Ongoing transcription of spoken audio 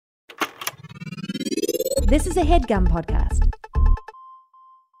This is a HeadGum podcast.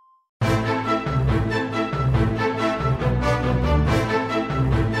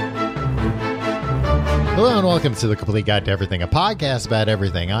 Hello and welcome to The Complete Guide to Everything, a podcast about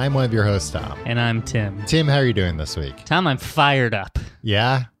everything. I'm one of your hosts, Tom. And I'm Tim. Tim, how are you doing this week? Tom, I'm fired up.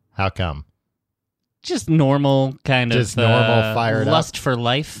 Yeah? How come? Just normal kind Just of normal fired lust up? for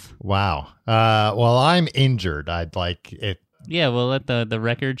life. Wow. Well, I'm injured. I'd like it. Yeah, we'll let the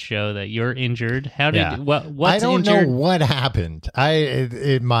record show that you're injured. How did Yeah. what's I don't injured? know what happened.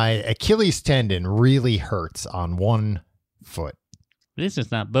 My Achilles tendon really hurts on one foot. This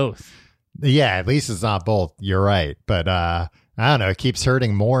is not both. Yeah, at least it's not both. You're right. But I don't know. It keeps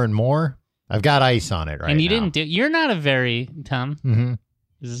hurting more and more. I've got ice on it right now. And you didn't do. You're not a very Tom. Mm-hmm.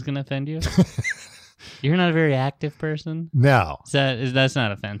 Is this going to offend you? You're not a very active person. No. That's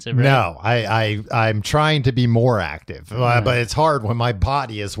not offensive, right? No, I'm trying to be more active, but it's hard when my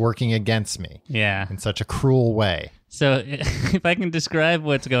body is working against me Yeah. in such a cruel way. So if I can describe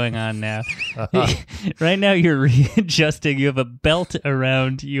what's going on now, right now you're readjusting. You have a belt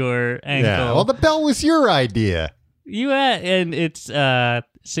around your ankle. Yeah. Well, the belt was your idea. And it's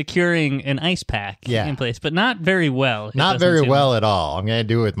securing an ice pack in place, but not very well. Not very well at all. I'm going to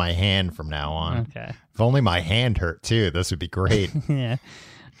do it with my hand from now on. Okay. If only my hand hurt too. This would be great. Yeah.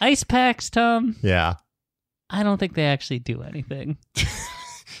 Ice packs, Tom, Yeah. I don't think they actually do anything.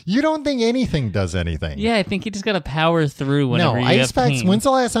 You don't think anything does anything? Yeah, I think you just got to power through whenever you ice have packs. pain. When's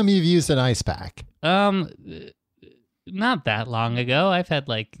the last time you've used an ice pack? Not that long ago. I've had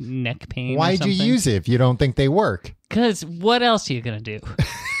like neck pain. Why'd you use it if you don't think they work? Because what else are you going to do?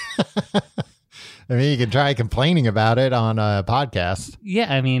 I mean, you can try complaining about it on a podcast.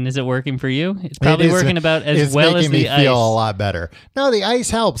 Yeah, I mean, is it working for you? It's probably working about as well as the ice. It's making me feel a lot better. No, the ice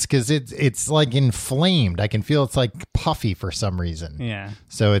helps because it's like inflamed. I can feel it's like puffy for some reason. Yeah.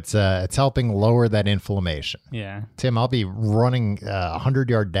 So it's helping lower that inflammation. Yeah. Tim, I'll be running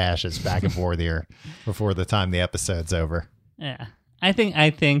 100-yard dashes back and forth here before the time the episode's over. Yeah. I think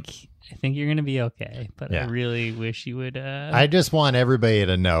you're going to be okay, but Yeah. I really wish you would. I just want everybody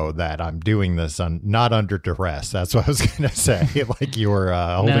to know that I'm doing this not under duress. That's what I was going to say. Like you were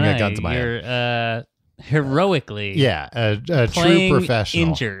holding a gun to my head. You're heroically Yeah, a true professional.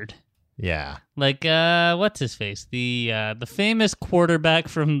 Injured. Yeah. Like, what's his face? The famous quarterback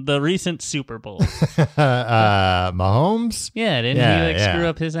from the recent Super Bowl. Mahomes? Yeah, didn't he screw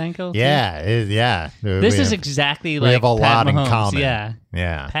up his ankle? Yeah, yeah. This is exactly like we have a Pat lot in Mahomes. common. Yeah.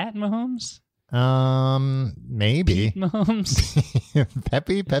 Yeah. Pat Mahomes? Maybe. Pete Mahomes?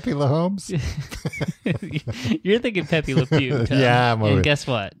 Pepe Mahomes? You're thinking Pepe Le Pew, Tom. Yeah, and guess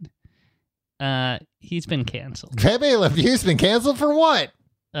what? He's been canceled. Pepe Le Pew's been canceled for what?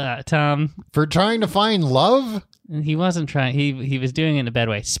 Tom, for trying to find love? He wasn't trying. He was doing it in a bad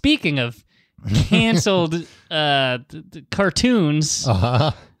way. Speaking of canceled cartoons,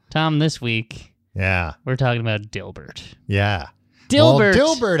 Tom, this week, we're talking about Dilbert. Yeah. Dilbert.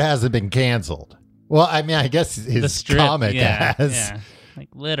 Well, Dilbert hasn't been canceled. Well, I mean, I guess his strip, comic has. Yeah, like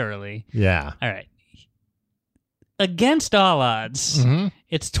literally. Yeah. All right. Against all odds,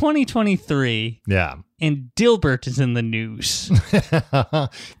 it's 2023. Yeah. And Dilbert is in the news.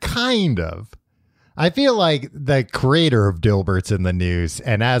 Kind of. I feel like the creator of Dilbert's in the news.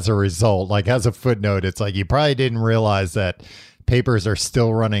 And as a result, like as a footnote, it's like you probably didn't realize that papers are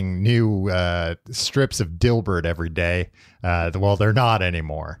still running new strips of Dilbert every day. Well, they're not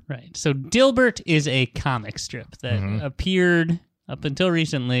anymore. Right. So Dilbert is a comic strip that appeared up until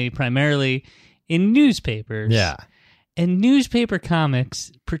recently primarily in newspapers. Yeah. And newspaper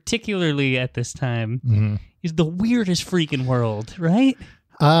comics, particularly at this time, is the weirdest freaking world, right?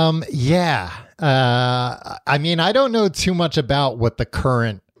 Yeah. I mean, I don't know too much about what the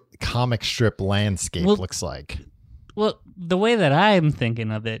current comic strip landscape looks like. Well, the way that I'm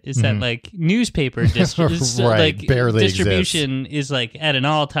thinking of it is that like newspaper Right, like barely distribution is like at an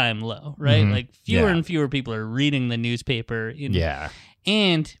all-time low, right? Like fewer Yeah. and fewer people are reading the newspaper. Yeah.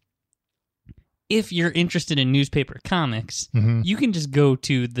 And if you're interested in newspaper comics, you can just go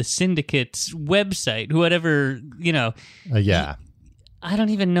to the syndicate's website, whatever, Yeah. I don't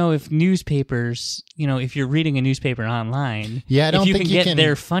even know if newspapers, if you're reading a newspaper online, Yeah, I don't if you think can you get can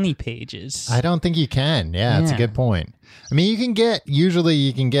their funny pages. I don't think you can. Yeah, that's a good point. I mean, usually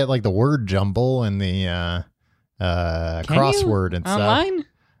you can get like the word jumble and the crossword and stuff. Online?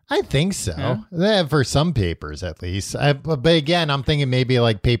 I think so. Yeah, for some papers, at least. But again, I'm thinking maybe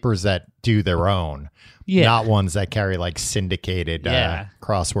like papers that do their own, not ones that carry like syndicated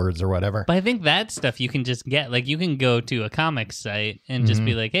crosswords or whatever. But I think that stuff you can just get. Like you can go to a comic site and just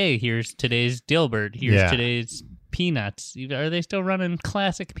be like, hey, here's today's Dilbert. Here's today's Peanuts. Are they still running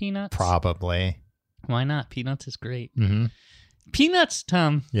classic Peanuts? Probably. Why not? Peanuts is great. Mm-hmm. Peanuts,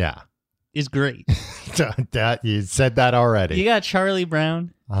 Tom, Yeah. is great. You said that already. You got Charlie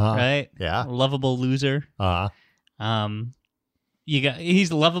Brown, right? Yeah. Lovable loser.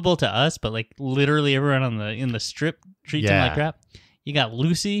 He's lovable to us, but like literally everyone in the strip treats him like crap. You got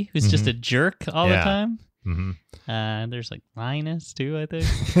Lucy, who's just a jerk all the time. Mm-hmm. There's like Linus too, I think.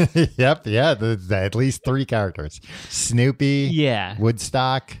 Yep, yeah. At least 3 characters: Snoopy,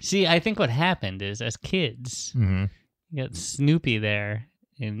 Woodstock. See, I think what happened is, as kids, you got Snoopy there,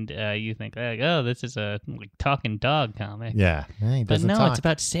 and you think, like, oh, this is a talking dog comic. Yeah, but no, it's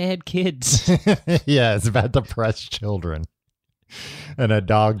about sad kids. Yeah, it's about depressed children. And a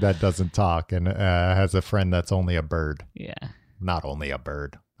dog that doesn't talk and has a friend that's only a bird. Yeah. Not only a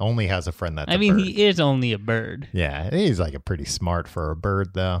bird. Only has a friend that's a bird. He is only a bird. Yeah, he's like a pretty smart for a bird,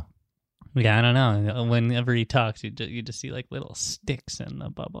 though. Yeah, I don't know. Whenever he talks, you just see like little sticks in the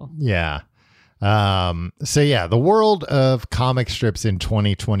bubble. Yeah. So yeah, the world of comic strips in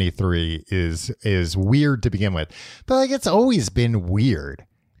 2023 is weird to begin with. But like it's always been weird.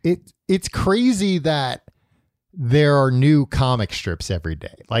 It's crazy that there are new comic strips every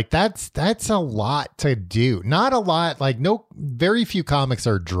day. Like that's a lot to do. Not a lot, like very few comics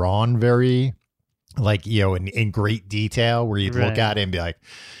are drawn very like, in great detail where you'd look at it and be like,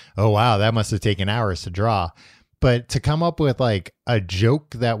 oh wow, that must have taken hours to draw. But to come up with like a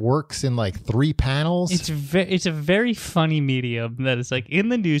joke that works in like 3 panels. It's a very funny medium that is like in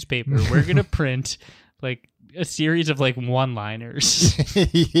the newspaper. We're going to print like a series of like one-liners.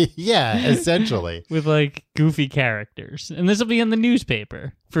 Yeah, essentially. With like goofy characters. And this will be in the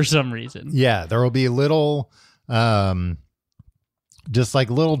newspaper for some reason. Yeah, there will be little just like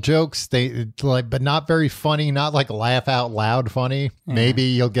little jokes but not very funny, not like laugh out loud funny. Yeah. Maybe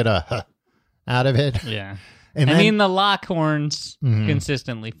you'll get a out of it. Yeah. And I mean the Lockhorns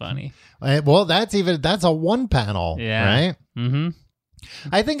consistently funny. Well, that's a 1 panel, right? Mm-hmm.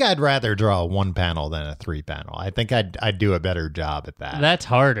 I think I'd rather draw a 1 panel than a 3 panel. I think I'd do a better job at that. That's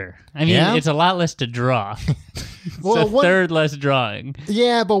harder. I mean, it's a lot less to draw. Well, a third less drawing.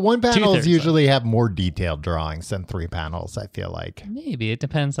 Yeah, but 1 panels usually have more detailed drawings than 3 panels, I feel like. Maybe. It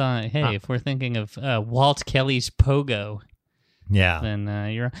depends on, if we're thinking of Walt Kelly's Pogo. Yeah.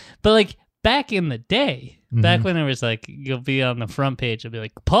 Then you're... But like, back in the day... Back when it was like, you'll be on the front page, you'll be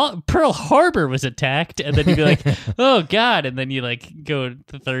like, Pearl Harbor was attacked. And then you'd be like, oh, God. And then you like go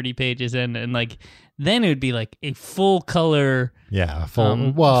to 30 pages in and like, then it would be like a full color. Yeah.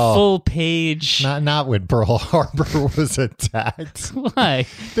 Full page. Not when Pearl Harbor was attacked. Why?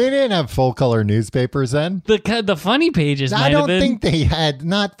 They didn't have full color newspapers then. The funny pages I don't think they had,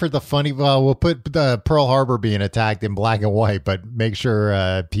 not for the funny. Well, we'll put the Pearl Harbor being attacked in black and white, but make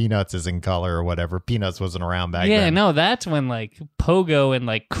sure Peanuts is in color or whatever. Peanuts wasn't around back then. Yeah, no, that's when like Pogo and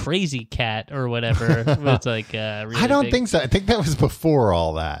like Crazy Cat or whatever was like really I don't big. think so. I think that was before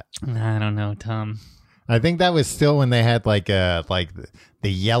all that. I don't know, Tom. I think that was still when they had like the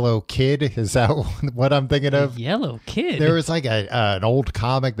Yellow Kid. Is that what I'm thinking of? Yellow Kid? There was like an old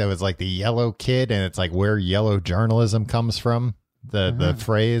comic that was like the Yellow Kid, and it's like where yellow journalism comes from. The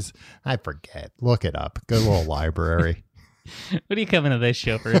phrase. I forget. Look it up. Go to a little library. What are you coming to this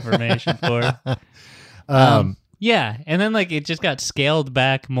show for information for? Yeah, and then like it just got scaled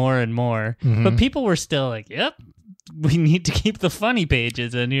back more and more, but people were still like, "Yep, we need to keep the funny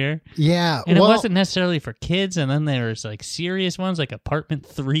pages in here." Yeah, and it wasn't necessarily for kids. And then there was like serious ones, like Apartment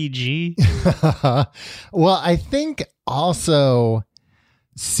 3G. Well, I think also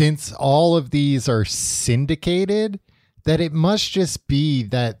since all of these are syndicated, that it must just be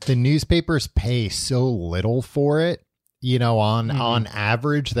that the newspapers pay so little for it. On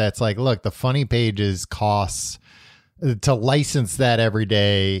average, that's like, look, the funny pages costs to license that every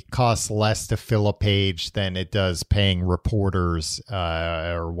day costs less to fill a page than it does paying reporters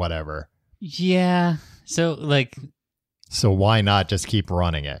or whatever. Yeah. So why not just keep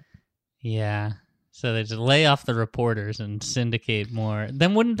running it? Yeah. So they just lay off the reporters and syndicate more.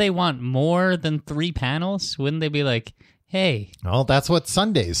 Then wouldn't they want more than 3 panels? Wouldn't they be like, hey. Well, that's what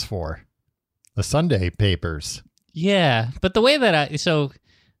Sunday's for. The Sunday papers. Yeah. But the way that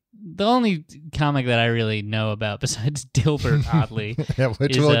the only comic that I really know about besides Dilbert, oddly,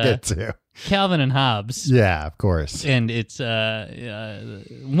 which we'll get to, Calvin and Hobbes. Yeah, of course. And it's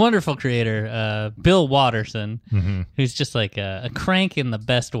wonderful creator, Bill Watterson, who's just like a crank in the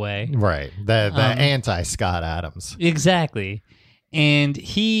best way. Right. The anti-Scott Adams. Exactly. And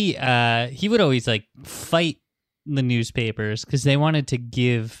he would always like fight the newspapers because they wanted to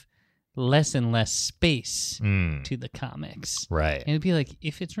give less and less space to the comics. Right. And it'd be like,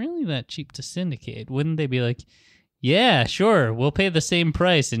 if it's really that cheap to syndicate, wouldn't they be like, Yeah, sure. We'll pay the same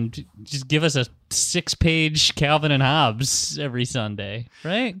price and just give us a 6-page Calvin and Hobbes every Sunday,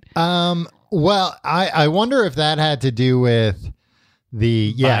 right? Well, I wonder if that had to do with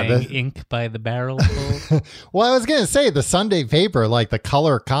Buying ink by the barrel full. Well, I was going to say the Sunday paper, like the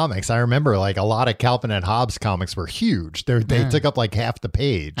color comics. I remember like a lot of Calvin and Hobbes comics were huge. They took up like half the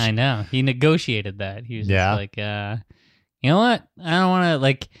page. I know. He negotiated that. He was just like, you know what? I don't want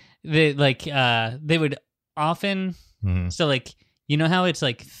to they would often. So like, you know how it's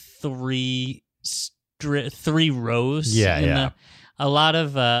like three rows. A lot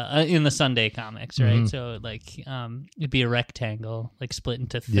of in the Sunday comics, right? Mm-hmm. So like it'd be a rectangle, like split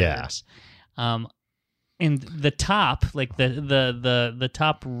into thirds. And the top, like the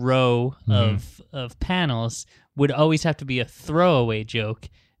top row of panels would always have to be a throwaway joke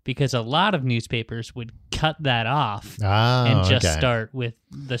because a lot of newspapers would cut that off and just start with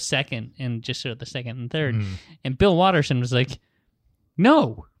the second and just show the second and third. And Bill Watterson was like,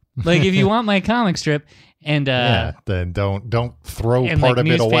 "No, like if you want my comic strip." And then don't throw and part like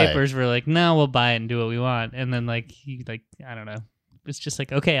of it away. Newspapers were like, no, we'll buy it and do what we want. And then like he I don't know, it's just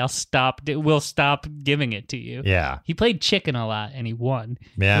like, okay, I'll stop. We'll stop giving it to you. Yeah, he played chicken a lot and he won.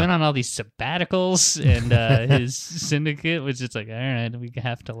 Yeah, he went on all these sabbaticals and his syndicate was just like, all right, we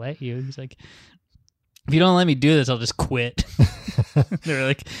have to let you. He's like, if you don't let me do this, I'll just quit. They were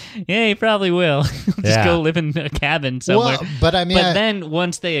like, yeah, you probably will. Just go live in a cabin somewhere. Well, but I mean, then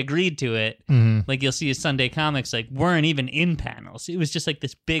once they agreed to it, like you'll see his Sunday comics like weren't even in panels. It was just like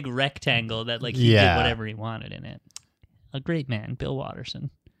this big rectangle that like he did whatever he wanted in it. A great man, Bill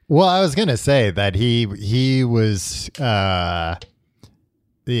Watterson. Well, I was gonna say that he was like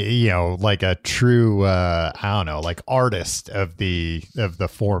a true I don't know, like artist of the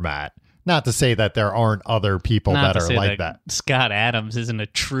format. Not to say that there aren't other people that are like that. Scott Adams isn't a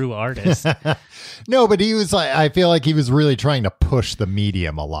true artist. No, but he was like, I feel like he was really trying to push the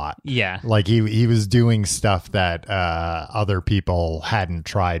medium a lot. Yeah. Like he was doing stuff that other people hadn't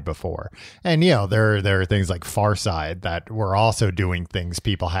tried before. And, there are things like Far Side that were also doing things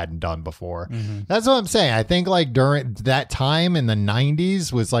people hadn't done before. Mm-hmm. That's what I'm saying. I think like during that time in the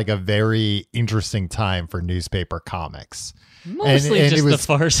 90s was like a very interesting time for newspaper comics. Mostly just the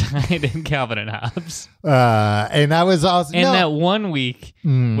Far Side and Calvin and Hobbes. And that was also... And that one week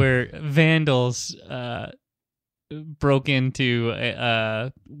where vandals broke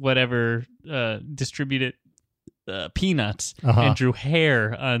into whatever distributed peanuts and drew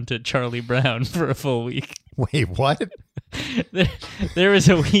hair onto Charlie Brown for a full week. Wait, what? There was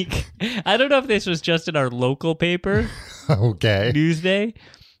a week... I don't know if this was just in our local paper, okay, Newsday,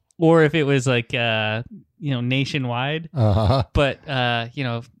 or if it was like... nationwide. But,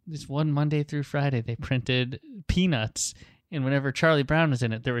 this one Monday through Friday, they printed peanuts. And whenever Charlie Brown was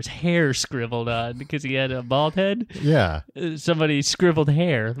in it, there was hair scribbled on because he had a bald head. Yeah. Somebody scribbled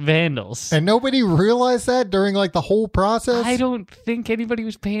hair, vandals. And nobody realized that during like the whole process? I don't think anybody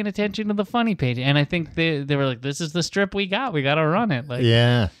was paying attention to the funny page. And I think they were like, this is the strip we got. We got to run it. Like,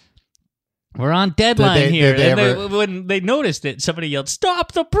 yeah. We're on deadline here. When they noticed it, somebody yelled,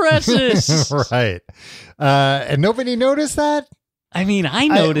 "Stop the presses!" Right. And nobody noticed that? I mean, I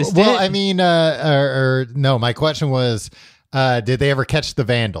noticed it. Well, I mean, no, my question was, did they ever catch the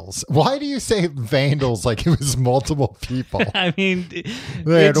vandals? Why do you say vandals like it was multiple people? I mean,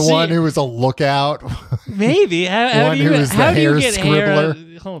 they had one who was a lookout. Maybe. One who was the hair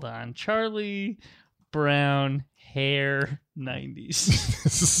scribbler. Hold on. Charlie Brown hair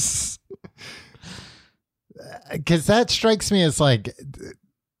 90s. Because that strikes me as like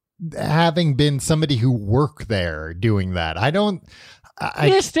having been somebody who worked there doing that.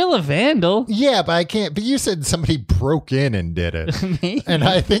 You're still a vandal. Yeah, but I can't. But you said somebody broke in and did it. And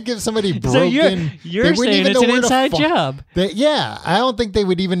I think if somebody broke in, you're saying it's an inside job. I don't think they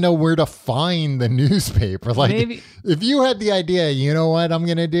would even know where to find the newspaper. Like, maybe. If you had the idea, you know what I'm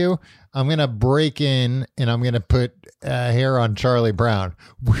going to do? I'm going to break in and I'm going to put hair on Charlie Brown.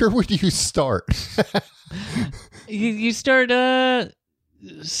 Where would you start? You start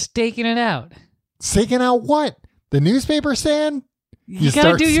staking it out. Staking out what? The newspaper stand? You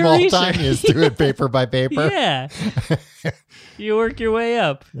gotta do your research. Time, you just do it paper by paper. Yeah. You work your way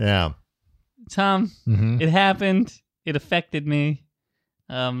up. Yeah. Tom, it happened. It affected me.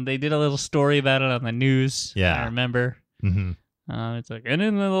 They did a little story about it on the news. Yeah. I remember. Mm-hmm. It's like, and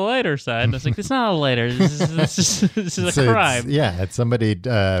in the lighter side, and it's like, it's not a lighter. This is a crime. It's somebody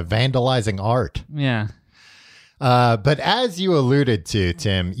vandalizing art. Yeah. But as you alluded to,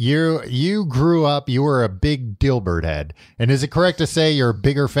 Tim, you grew up, you were a big Dilbert head. And is it correct to say you're a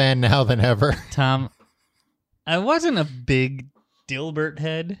bigger fan now than ever? Tom, I wasn't a big Dilbert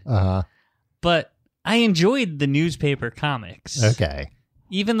head, but I enjoyed the newspaper comics. Okay.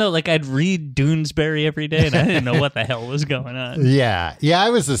 Even though, like, I'd read Doonesbury every day, and I didn't know what the hell was going on. Yeah. Yeah, I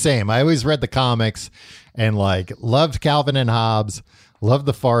was the same. I always read the comics and, like, loved Calvin and Hobbes, loved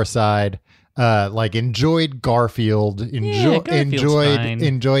The Far Side, like, enjoyed Garfield, enjoyed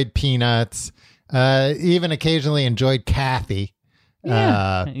Peanuts, even occasionally enjoyed Kathy.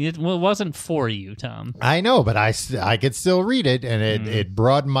 Yeah, it wasn't for you, Tom. I know, but I could still read it, and it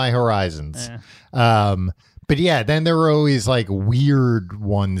broadened my horizons. But yeah, then there were always like weird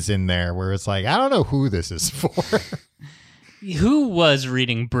ones in there where it's like, I don't know who this is for. Who was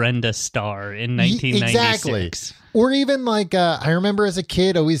reading Brenda Starr in 1996? Exactly. Or even like, I remember as a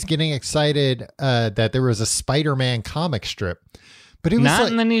kid always getting excited that there was a Spider-Man comic strip. But it was not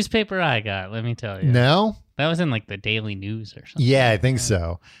like, in the newspaper I got, let me tell you. No? That was in like the Daily News or something. Yeah, I think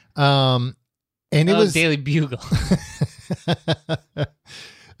so. And it was Daily Bugle.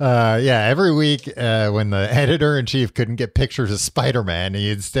 Yeah, every week when the editor-in-chief couldn't get pictures of Spider-Man,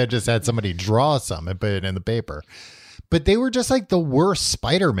 he instead just had somebody draw some and put it in the paper. But they were just like the worst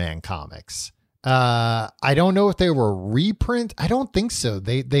Spider-Man comics. I don't know if they were reprint. I don't think so.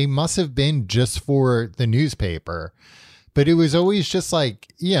 They must have been just for the newspaper. But it was always just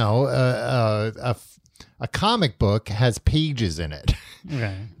like, you know, a comic book has pages in it.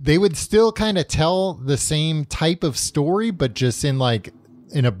 Right. They would still kind of tell the same type of story, but just in like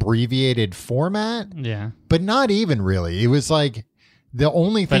an abbreviated format. Yeah. But not even really. It was like the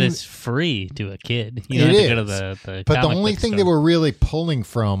only thing. But it's free to a kid. You don't have to go to the But the comic only book thing store. they were really pulling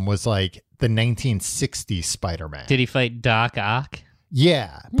from was like the 1960s Spider-Man. Did he fight Doc Ock?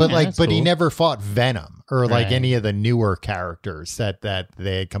 Yeah, but Yeah, like, that's but he cool. never fought Venom or like Right. any of the newer characters that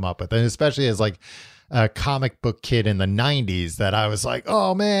they had come up with, and especially as like a comic book kid in the 90s, that I was like,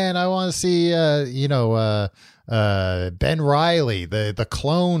 oh man, I want to see, Ben Reilly, the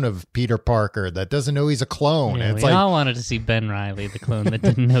clone of Peter Parker that doesn't know he's a clone. Yeah, And it's we like, all wanted to see Ben Reilly, the clone that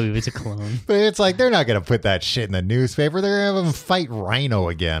didn't know he was a clone. but it's like they're not going to put that shit in the newspaper. They're going to have him fight Rhino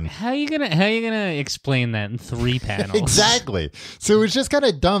again. How you gonna explain that in 3 panels? Exactly. So it was just kind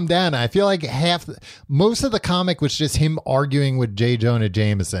of dumbed down. I feel like most of the comic was just him arguing with J. Jonah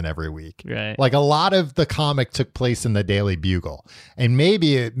Jameson every week. Right. Like a lot of the comic took place in the Daily Bugle, and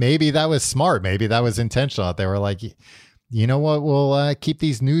maybe that was smart. Maybe that was intentional. They were like, you know what? We'll keep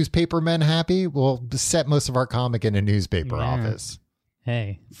these newspaper men happy. We'll set most of our comic in a newspaper office.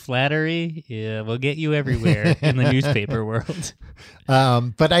 Hey, flattery, yeah, will get you everywhere in the newspaper world.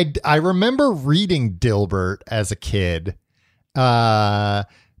 But I remember reading Dilbert as a kid, but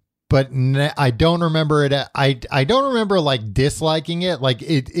I don't remember it. I don't remember like disliking it. Like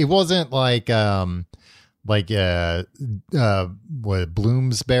it wasn't like what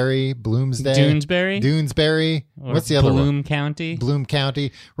Bloomsbury, Doonesbury. Or What's the other Bloom one? County. Bloom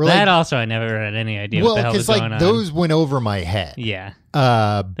County. Or That like, also, I never had any idea well, what the hell was because going like on. those went over my head. Yeah.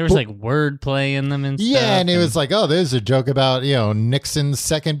 There was like wordplay in them and stuff. Yeah, and it was like, oh, there's a joke about, you know, Nixon's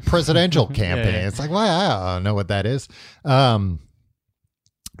second presidential campaign. Yeah. It's like, well, I don't know what that is. But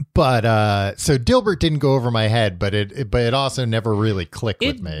so Dilbert didn't go over my head, but it also never really clicked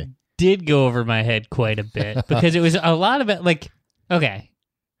with me. Did go over my head quite a bit because it was a lot of it. Like, okay,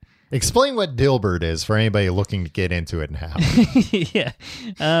 explain what Dilbert is for anybody looking to get into it now. yeah.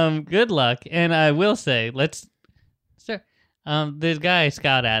 Good luck, and I will say, let's start. This guy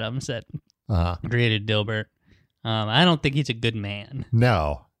Scott Adams that created Dilbert. I don't think he's a good man.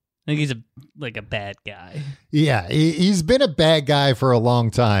 No. I think he's a bad guy. Yeah, he's been a bad guy for a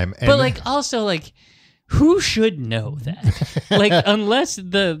long time. But like also like, who should know that? Like, unless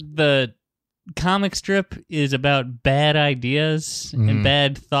the comic strip is about bad ideas and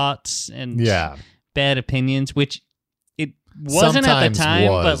bad thoughts and bad opinions, which it wasn't sometimes at the time,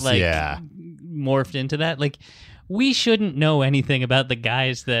 was, but like yeah. morphed into that. Like, we shouldn't know anything about the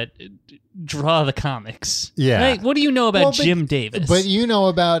guys that draw the comics. Yeah. Right? What do you know about Jim Davis? But you know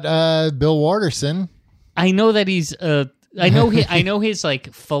about Bill Watterson. I know that he's I know his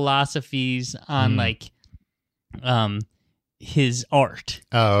like philosophies on like his art.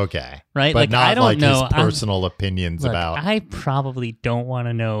 Oh, okay. Right? But like, not I don't like know. his personal opinions Look, about. I probably don't want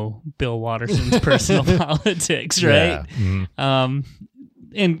to know Bill Watterson's personal politics, right? Yeah.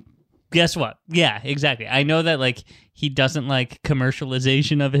 And guess what? Yeah, exactly. I know that like he doesn't like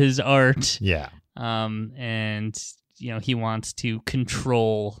commercialization of his art. Yeah. And you know, he wants to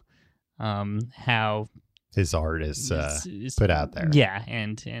control how his art is put out there. Yeah,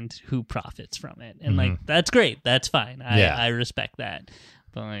 and who profits from it. And like, that's great. That's fine. I respect that.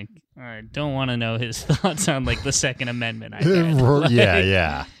 But like, I don't want to know his thoughts on like the Second Amendment. I guess. Like,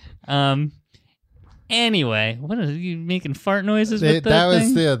 yeah. Anyway, what are you making fart noises with That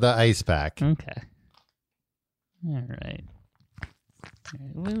was thing? the ice pack. Okay. All right.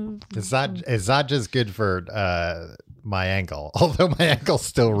 It's not just good for my ankle, although my ankle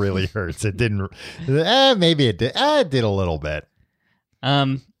still really hurts. It didn't. Maybe it did. It did a little bit.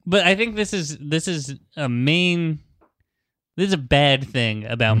 But I think this is a bad thing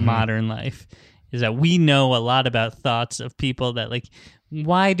about modern life, is that we know a lot about thoughts of people that, like,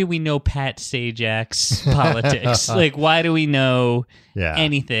 why do we know Pat Sajak's politics? Like, why do we know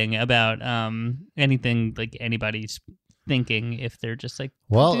anything about anything like anybody's thinking if they're just like,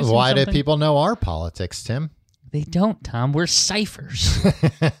 well, why do people know our politics, Tim? They don't, Tom. We're ciphers.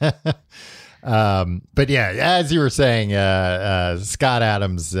 But yeah, as you were saying, Scott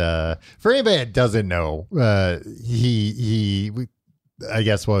Adams, for anybody that doesn't know, he I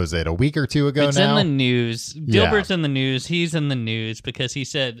guess, what was it, a week or two ago it's now? In the news. Dilbert's in the news. He's in the news because he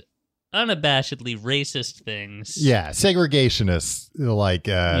said unabashedly racist things. Yeah, segregationist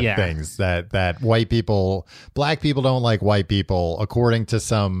things that white people, black people don't like white people, according to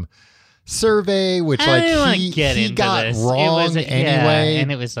some survey, which he got this. wrong anyway.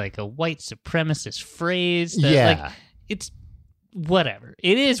 And it was like a white supremacist phrase. That, like, it's whatever.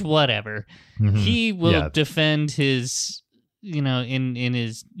 It is whatever. Mm-hmm. He will defend his, in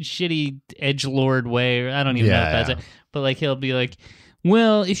his shitty edgelord way. I don't even know if that's it. But like, he'll be like,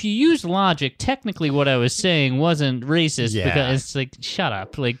 well, if you use logic, technically what I was saying wasn't racist. Because it's like, shut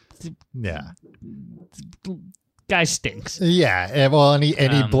up. Like, guy stinks. Yeah, well, and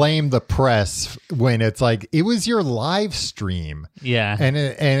he blamed the press when it's like, it was your live stream. Yeah, and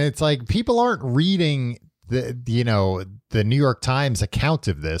it's like, people aren't reading the New York Times account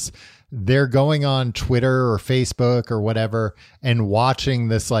of this. They're going on Twitter or Facebook or whatever and watching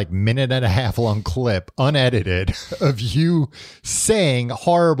this like minute and a half long clip, unedited, of you saying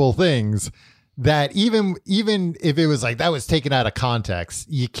horrible things. That even if it was like that was taken out of context,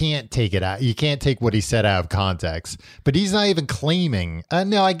 you can't take it out. You can't take what he said out of context. But he's not even claiming.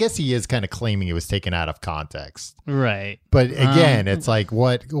 No, I guess he is kind of claiming it was taken out of context. Right. But again, it's like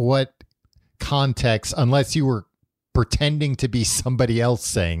what context, unless you were pretending to be somebody else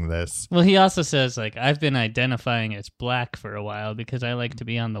saying this. Well, he also says, like, I've been identifying as black for a while because I like to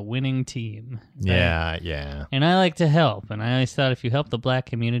be on the winning team. Right? Yeah. And I like to help. And I always thought if you help the black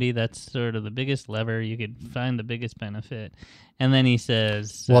community, that's sort of the biggest lever. You could find the biggest benefit. And then he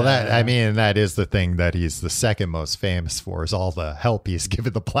says... Well, that is the thing that he's the second most famous for, is all the help he's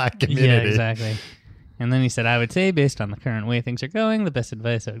given the black community. Yeah, exactly. And then he said, I would say, based on the current way things are going, the best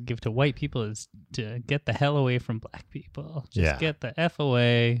advice I would give to white people is to get the hell away from black people. Just get the F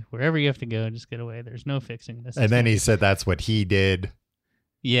away. Wherever you have to go, just get away. There's no fixing this. And then he said that's what he did.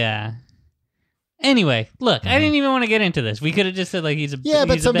 Yeah. Anyway, look, I didn't even want to get into this. We could have just said, like, he's a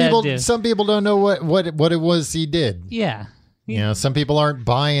but some people don't know what it was he did. Yeah. Some people aren't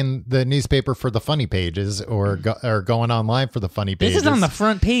buying the newspaper for the funny pages or going online for the funny pages. This is on the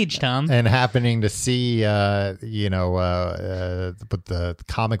front page, Tom. And happening to see, what the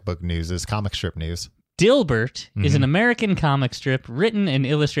comic book news is, comic strip news. Dilbert is an American comic strip written and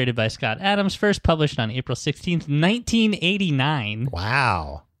illustrated by Scott Adams, first published on April 16th, 1989.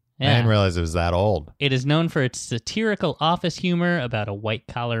 Wow. Yeah. I didn't realize it was that old. It is known for its satirical office humor about a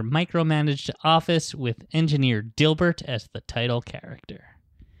white-collar, micromanaged office with engineer Dilbert as the title character.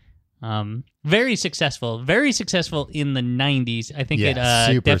 Very successful in the 90s. I think it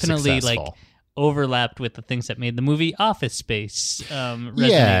definitely successful. Like overlapped with the things that made the movie Office Space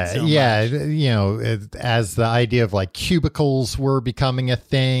resonate so much. As the idea of like cubicles were becoming a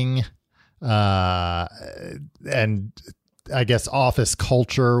thing, and I guess office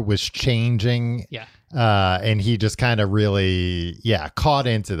culture was changing. Yeah. And he just kind of really, caught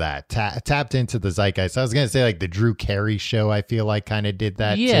into that, tapped into the zeitgeist. I was going to say like the Drew Carey show, I feel like kind of did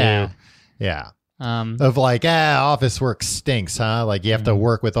that too. Yeah. Of like, office work stinks, huh? Like you have to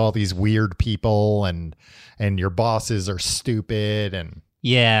work with all these weird people and your bosses are stupid and.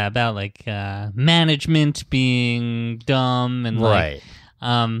 Yeah. About like, management being dumb and like,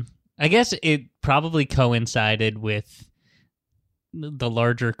 I guess it probably coincided with the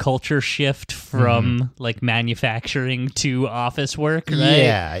larger culture shift from like manufacturing to office work,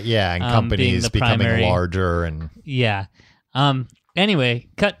 right? Yeah, and companies becoming larger and anyway,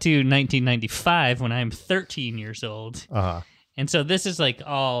 cut to 1995 when I'm 13 years old. And so this is like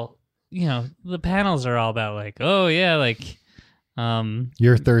all, the panels are all about like, oh yeah, like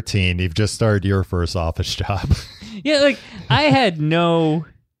you're 13, you've just started your first office job. Yeah, like I had no.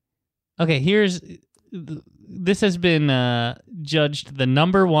 Okay, this has been judged the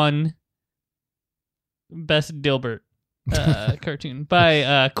number one best Dilbert cartoon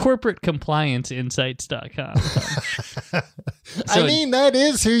by corporatecomplianceinsights.com. I mean, that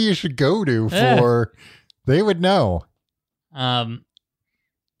is who you should go to for They would know. So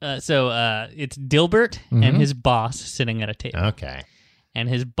it's Dilbert and his boss sitting at a table. Okay. And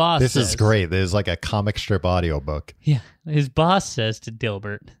his boss This says, is great. This is like a comic strip audiobook. Yeah. His boss says to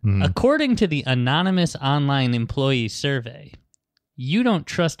Dilbert, according to the anonymous online employee survey, you don't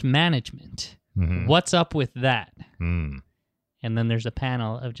trust management. What's up with that? And then there's a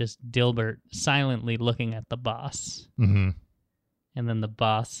panel of just Dilbert silently looking at the boss. And then the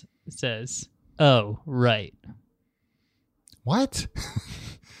boss says, oh, right. What?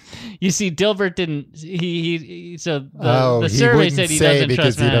 You see, Dilbert didn't. The survey said he doesn't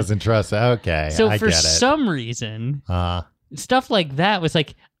because trust he doesn't trust. Okay, So I for get it. some reason, stuff like that was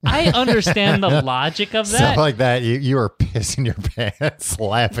like, I understand the logic of that. Stuff like that, you were pissing your pants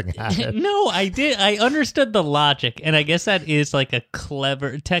laughing at it. No, I did. I understood the logic, and I guess that is like a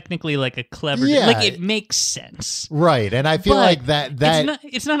clever, technically like a clever. Yeah. Like it makes sense, Right? And I feel but like that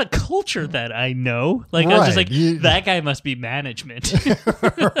it's not a culture that I know. Like I was just like, that guy must be management.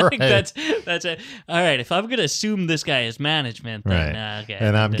 Like, that's it. All right, if I'm gonna assume this guy is management, then okay.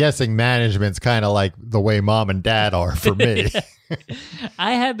 And I'm guessing management's kind of like the way mom and dad are for me.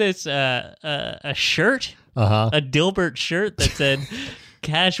 I had this a shirt, a Dilbert shirt that said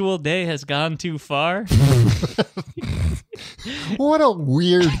 "Casual day has gone too far." What a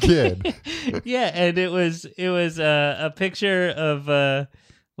weird kid. Yeah, and it was a picture of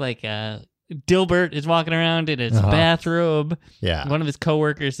Dilbert is walking around in his bathrobe. Yeah, one of his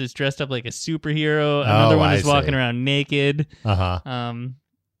coworkers is dressed up like a superhero. Another one is walking around naked.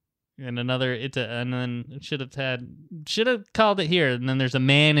 And another, and then should have called it here. And then there's a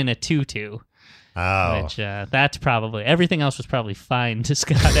man in a tutu. Oh, which that's probably everything else was probably fine to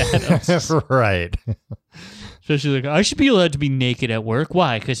Scott Adams, right? Especially like, I should be allowed to be naked at work.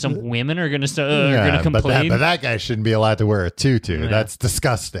 Why? Because some women are gonna complain. But that guy shouldn't be allowed to wear a tutu. Yeah. That's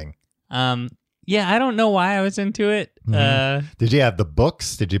disgusting. Yeah, I don't know why I was into it. Did you have the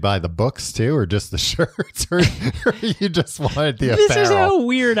books? Did you buy the books too, or just the shirts, or you just wanted the apparel? This is how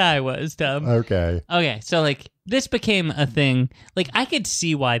weird I was, Tom. Okay, so like this became a thing. Like I could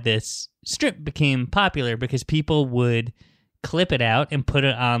see why this strip became popular because people would clip it out and put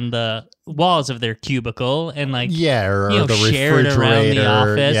it on the walls of their cubicle and like or the share it around the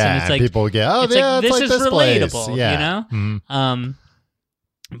office. Yeah, and it's like people get this like is this relatable, place. Yeah. you know.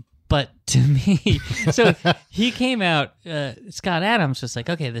 But to me, so he came out, Scott Adams was like,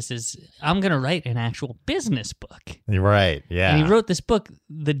 okay, I'm going to write an actual business book. Right, yeah. And he wrote this book,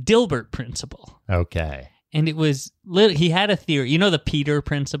 The Dilbert Principle. Okay. And it was, he had a theory. You know the Peter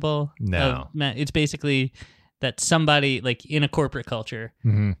Principle? No. It's basically that somebody, like in a corporate culture,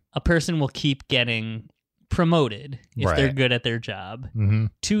 a person will keep getting promoted if they're good at their job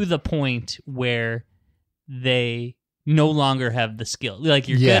to the point where they no longer have the skill. Like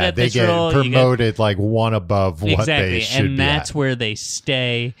you're good at this role. They get promoted like one above what they should be. And that's where they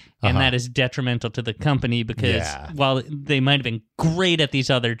stay. And that is detrimental to the company because while they might have been great at these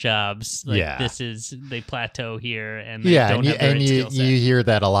other jobs, like they plateau here and they don't have the right skill set. You hear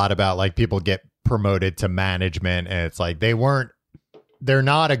that a lot about like people get promoted to management and it's like they're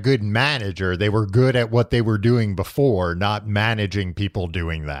not a good manager. They were good at what they were doing before, not managing people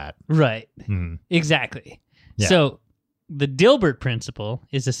doing that. Right. Exactly. Yeah. So the Dilbert Principle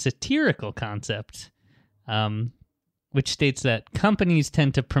is a satirical concept, which states that companies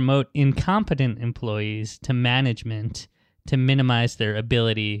tend to promote incompetent employees to management to minimize their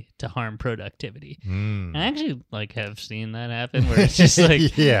ability to harm productivity. I actually have seen that happen where it's just like,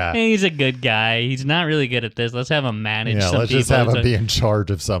 hey, he's a good guy. He's not really good at this. Let's have him manage some let's people. just have him be in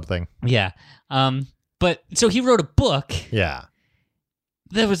charge of something. Yeah. But so he wrote a book. Yeah.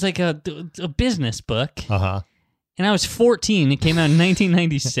 That was like a business book. And I was 14. It came out in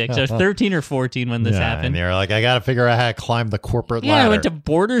 1996. I was 13 or 14 when this happened. And you're like, I got to figure out how to climb the corporate ladder. Yeah, I went to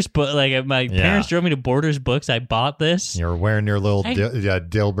Borders Book. Like my parents drove me to Borders Books. I bought this. You were wearing your little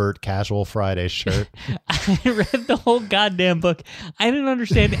Dilbert Casual Friday shirt. I read the whole goddamn book. I didn't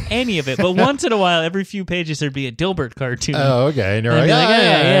understand any of it, but once in a while, every few pages, there'd be a Dilbert cartoon. Oh, okay. And you're like,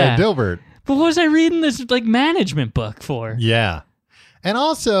 yeah, Dilbert. But what was I reading this management book for? Yeah. And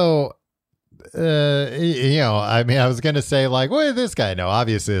also, I was going to say like, what did this guy know?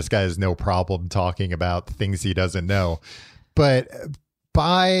 Obviously, this guy has no problem talking about things he doesn't know. But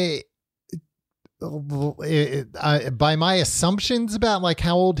by my assumptions about like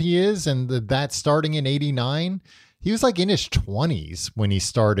how old he is and that starting in 89, he was like in his 20s when he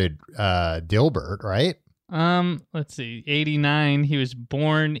started Dilbert, right? Let's see, 89. He was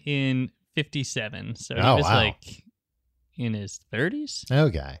born in 57, so he was like in his 30s.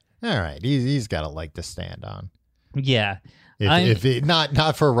 Okay. All right. He's got a leg to stand on. Yeah.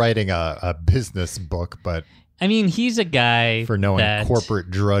 Not for writing a business book, but I mean, he's a guy for knowing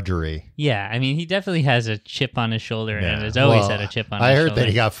corporate drudgery. Yeah, I mean, he definitely has a chip on his shoulder and has always had a chip on his shoulder. I heard that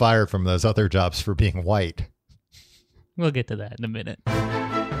he got fired from those other jobs for being white. We'll get to that in a minute.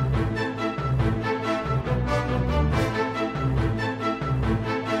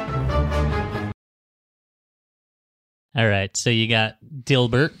 All right, so you got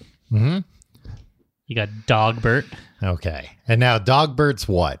Dilbert. Mm-hmm. You got Dogbert. Okay. And now Dogbert's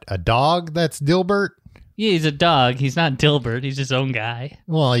what? A dog that's Dilbert? Yeah, he's a dog. He's not Dilbert. He's his own guy.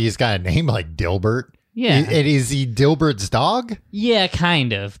 Well, he's got a name like Dilbert. Yeah. Is he Dilbert's dog? Yeah,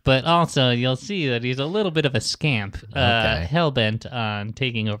 kind of. But also, you'll see that he's a little bit of a scamp, hell-bent on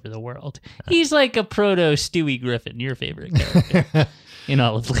taking over the world. He's like a proto-Stewie Griffin, your favorite character in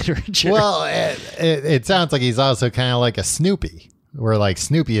all of literature. Well, it sounds like he's also kind of like a Snoopy. Where like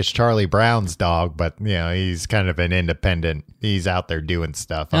Snoopy is Charlie Brown's dog, but he's kind of an independent. He's out there doing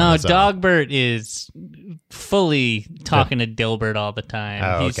stuff. No, Dogbert is fully talking to Dilbert all the time.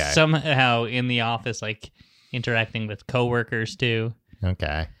 Oh, he's okay. somehow in the office, like interacting with coworkers too.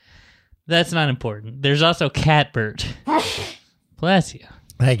 Okay, that's not important. There's also Catbert. Bless you.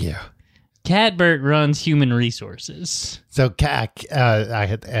 Thank you. Catbert runs human resources. So, I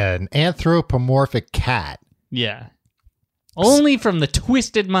had an anthropomorphic cat. Yeah. Only from the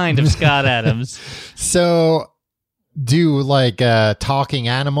twisted mind of Scott Adams. So, do like talking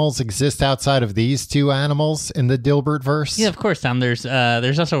animals exist outside of these two animals in the Dilbert verse? Yeah, of course, Tom. There's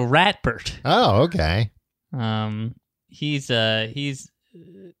also Ratbert. Oh, okay. He's as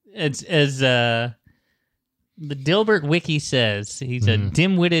the Dilbert wiki says, he's a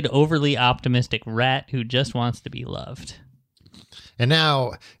dim-witted, overly optimistic rat who just wants to be loved. And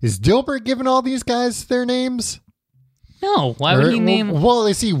now, is Dilbert giving all these guys their names? No, why would he name... Well,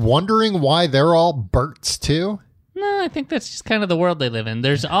 is he wondering why they're all Berts, too? No, I think that's just kind of the world they live in.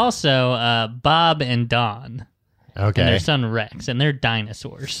 There's also Bob and Don. Okay. And their son Rex, and they're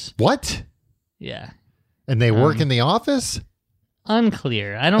dinosaurs. What? Yeah. And they work in the office?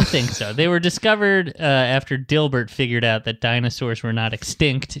 Unclear. I don't think so. They were discovered after Dilbert figured out that dinosaurs were not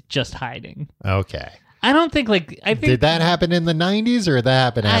extinct, just hiding. Okay. I don't think did that happen in the 90s or did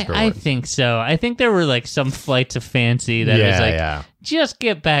that happen afterwards? I think so. I think there were like some flights of fancy that was like, just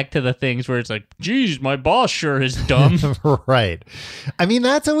get back to the things where it's like, geez, my boss sure is dumb. Right. I mean,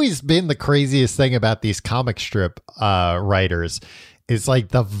 that's always been the craziest thing about these comic strip writers is like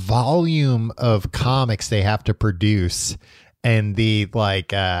the volume of comics they have to produce and the like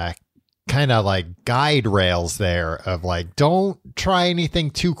kind of like guide rails there of like, don't try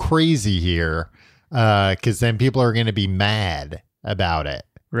anything too crazy here. Because then people are going to be mad about it.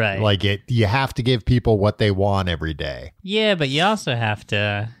 Right. Like you have to give people what they want every day. Yeah, but you also have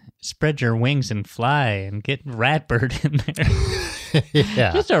to spread your wings and fly and get Ratbird in there.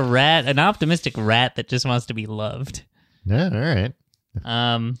 Yeah. Just a rat, an optimistic rat that just wants to be loved. Yeah, all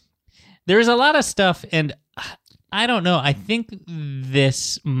right. There's a lot of stuff, and I don't know. I think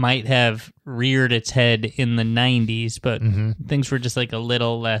this might have reared its head in the 90s, but things were just like a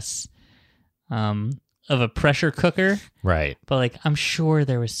little less... of a pressure cooker. Right. But like I'm sure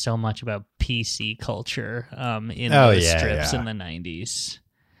there was so much about PC culture in those strips in the 90s.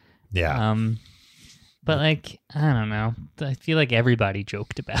 Yeah. But like I don't know. I feel like everybody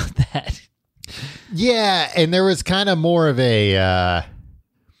joked about that. Yeah, and there was kind of more of a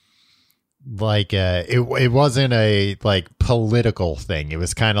it wasn't a like political thing. It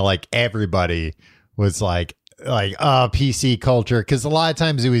was kind of like everybody was like PC culture, because a lot of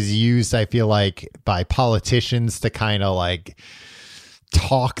times it was used, I feel like, by politicians to kind of like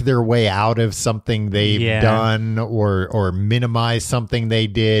talk their way out of something they've done or minimize something they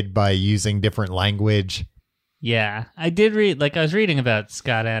did by using different language. Yeah, I did read, like I was reading about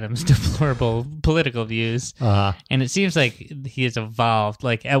Scott Adams' deplorable political views, and it seems like he has evolved.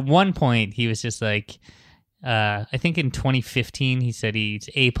 Like at one point he was just like, I think in 2015, he said he's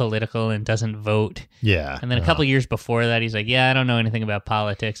apolitical and doesn't vote. Yeah. And then a couple years before that, he's like, yeah, I don't know anything about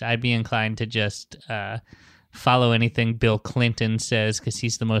politics. I'd be inclined to just follow anything Bill Clinton says because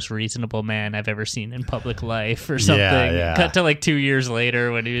he's the most reasonable man I've ever seen in public life or something. Yeah. Cut to like 2 years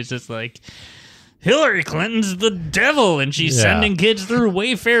later when he was just like, Hillary Clinton's the devil and she's sending kids through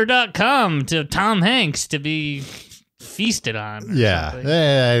Wayfair.com to Tom Hanks to be... feasted on.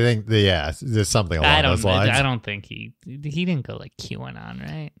 I think there's something along those lines. I don't think he didn't go like QAnon,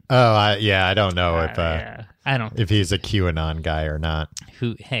 right? Oh, I don't know I don't if he's a QAnon guy or not.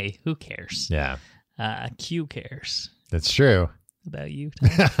 Who cares? Yeah, Q cares. That's true about you.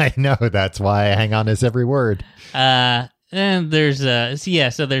 I know, that's why I hang on his every word. And there's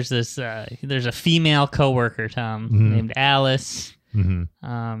so there's this there's a female coworker, Tom, named Alice.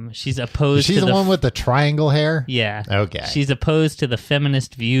 She's opposed She's to the one with the triangle hair? Yeah. Okay. She's opposed to the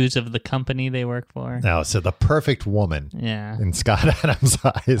feminist views of the company they work for. Oh, so the perfect woman. Yeah. In Scott Adams'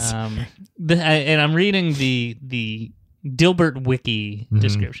 eyes. And I'm reading the Dilbert wiki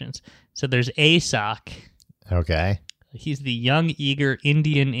descriptions. So there's ASOC. Okay. He's the young, eager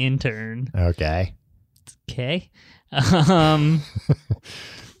Indian intern. Okay. Okay.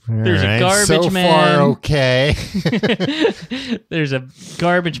 There's right. a garbage so man. Far, okay. There's a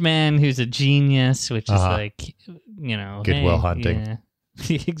garbage man who's a genius, which is like, Goodwill Hunting. Yeah.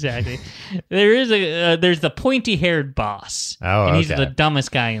 Exactly. There's the pointy-haired boss. Oh, and he's okay. the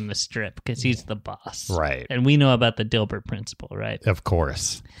dumbest guy in the strip because he's the boss. Right. And we know about the Dilbert principle, right? Of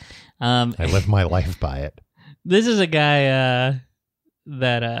course. I live my life by it. This is a guy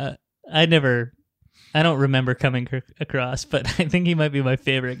that I don't remember coming across, but I think he might be my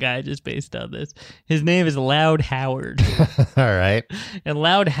favorite guy just based on this. His name is Loud Howard. All right. And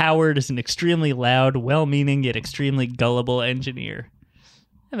Loud Howard is an extremely loud, well-meaning, yet extremely gullible engineer.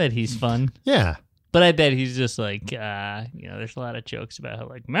 I bet he's fun. Yeah. But I bet he's just like, there's a lot of jokes about how,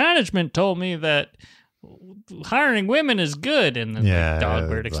 like, management told me that hiring women is good. And then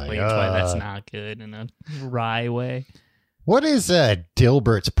Dogbert explains why that's not good in a wry way. What is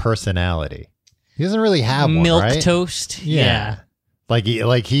Dilbert's personality? He doesn't really have one, Milk right? toast. Yeah.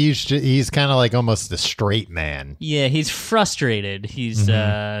 He's kind of like almost the straight man. Yeah, he's frustrated. He's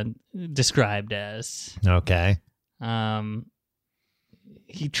described as. Okay.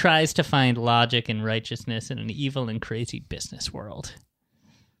 He tries to find logic and righteousness in an evil and crazy business world.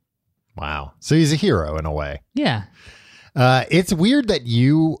 Wow. So he's a hero in a way. Yeah. It's weird that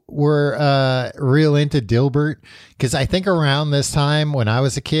you were real into Dilbert, because I think around this time when I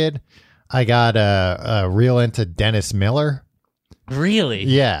was a kid, I got real into Dennis Miller. Really?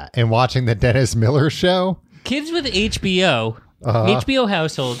 Yeah, and watching the Dennis Miller show. Kids with HBO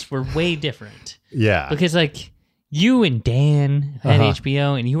households were way different. Yeah. Because, like, you and Dan had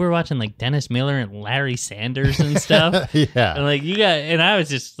HBO, and you were watching, like, Dennis Miller and Larry Sanders and stuff. Yeah. And I was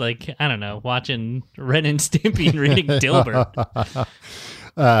just, like, I don't know, watching Ren and Stimpy and reading Dilbert.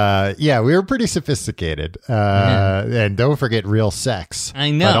 Yeah, we were pretty sophisticated. And don't forget Real Sex.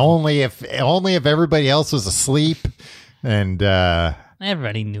 I know. But only if everybody else was asleep, and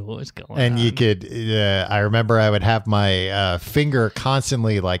everybody knew what was going on. And you could I remember I would have my finger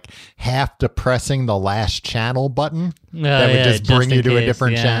constantly like half depressing the last channel button that would just bring you to a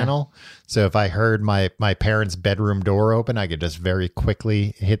different channel. So if I heard my parents' bedroom door open, I could just very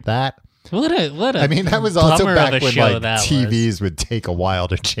quickly hit that. What a I mean, that was also back when like TVs would take a while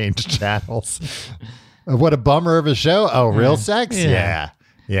to change channels. What a bummer of a show. Oh, Real Sex? Yeah.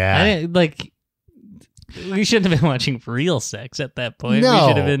 I didn't, like, we shouldn't have been watching Real Sex at that point. No. We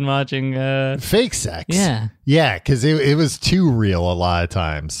should have been watching fake sex. Yeah. Yeah, because it was too real a lot of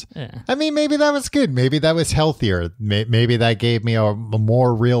times. Yeah. I mean, maybe that was good. Maybe that was healthier. Maybe that gave me a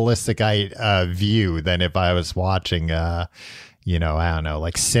more realistic view than if I was watching I don't know,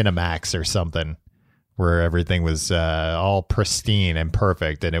 like Cinemax or something, where everything was all pristine and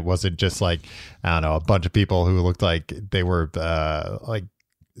perfect, and it wasn't just like, I don't know, a bunch of people who looked like they were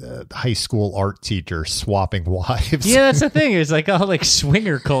high school art teachers swapping wives. Yeah, that's the thing. It was like all like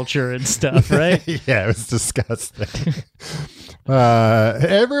swinger culture and stuff, right? Yeah, it was disgusting.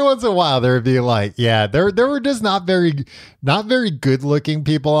 Every once in a while there would be like, there were just not very good looking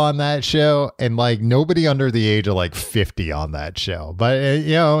people on that show, and like nobody under the age of like 50 on that show. But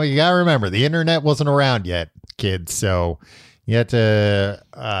you gotta remember, the internet wasn't around yet, kids, so you had to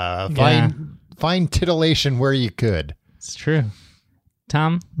find titillation where you could. It's true.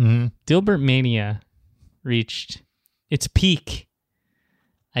 Tom, Dilbert Mania reached its peak,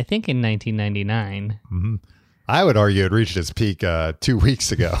 I think, in 1999. I would argue it reached its peak 2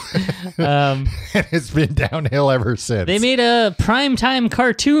 weeks ago. And it's been downhill ever since. They made a primetime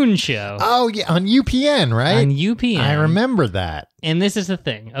cartoon show. Oh, yeah, on UPN, right? On UPN. I remember that. And this is the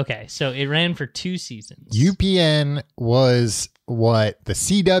thing. Okay, so it ran for 2 seasons. UPN was what the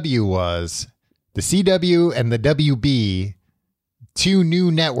CW was. The CW and the WB, 2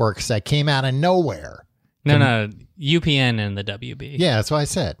 new networks that came out of nowhere. No, UPN and the WB. Yeah, that's what I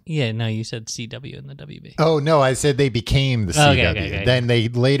said. Yeah, no, you said CW and the WB. Oh, no, I said they became the CW. Okay. Then they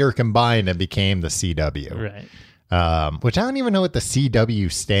later combined and became the CW. Right. Which I don't even know what the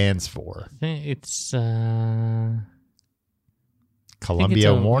CW stands for. It's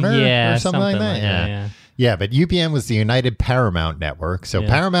Columbia Warner or something like that. Yeah, but UPN was the United Paramount Network. So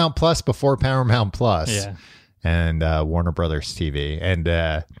Paramount Plus before Paramount Plus. Yeah. And Warner Brothers TV. And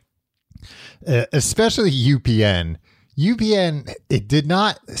especially UPN. UPN, it did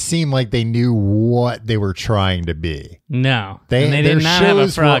not seem like they knew what they were trying to be. No. And they did not have a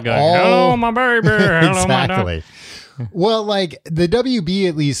frog going, hello, my baby. Hello, my dog. Exactly. Well, like the WB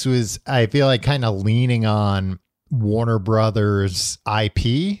at least was, I feel like, kind of leaning on Warner Brothers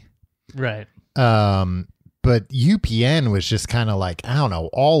IP. Right. But UPN was just kind of like, I don't know,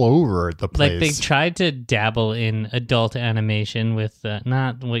 all over the place. Like they tried to dabble in adult animation with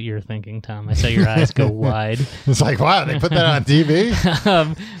not what you're thinking, Tom. I saw your eyes go wide. It's like, wow, they put that on TV?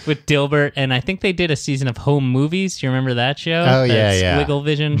 With Dilbert, and I think they did a season of Home Movies. Do you remember that show? Oh, that yeah. Squiggle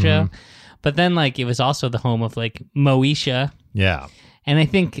Vision show. But then, like, it was also the home of like Moesha. Yeah. And I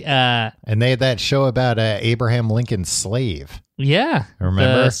think... and they had that show about Abraham Lincoln's slave. Yeah.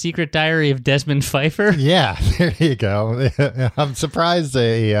 Remember? The Secret Diary of Desmond Pfeiffer? Yeah, there you go. I'm surprised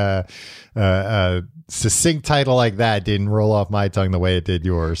a succinct title like that didn't roll off my tongue the way it did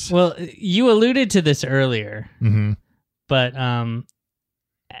yours. Well, you alluded to this earlier, but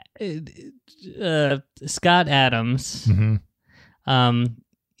Scott Adams,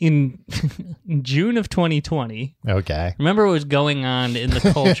 in June of 2020. Okay. Remember what was going on in the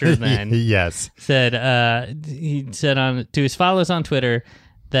culture then? Yes. He said to his followers on Twitter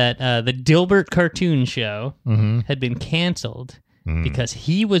that the Dilbert cartoon show had been canceled because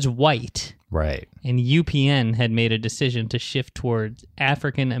he was white. Right. And UPN had made a decision to shift towards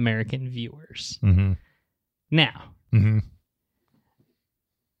African American viewers. Now,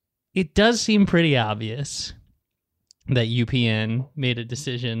 it does seem pretty obvious that UPN made a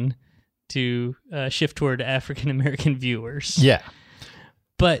decision to shift toward African American viewers. Yeah.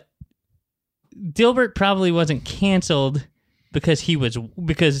 But Dilbert probably wasn't canceled because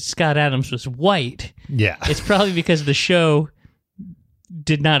Scott Adams was white. Yeah. It's probably because the show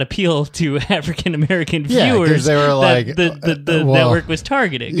did not appeal to African American viewers. They were like, the network was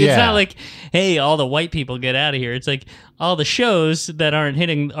targeting. Yeah. It's not like, hey, all the white people get out of here. It's like all the shows that aren't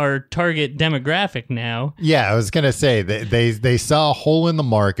hitting our target demographic now. Yeah, I was gonna say they saw a hole in the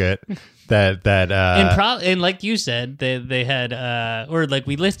market that and like you said, they had or like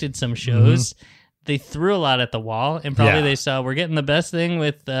we listed some shows. They threw a lot at the wall, and probably they saw we're getting the best thing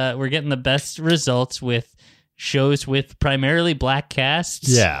with we're getting the best results with shows with primarily black casts.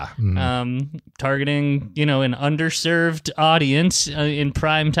 Yeah. Targeting, an underserved audience in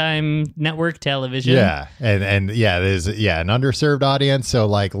primetime network television. Yeah. And there's an underserved audience. So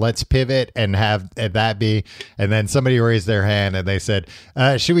like, let's pivot and have that be, and then somebody raised their hand and they said,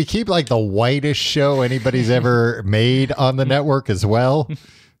 should we keep like the whitest show anybody's ever made on the network as well?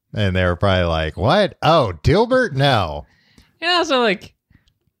 And they were probably like, what? Oh, Dilbert? No. And also like,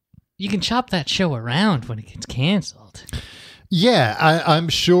 you can chop that show around when it gets canceled. Yeah, I'm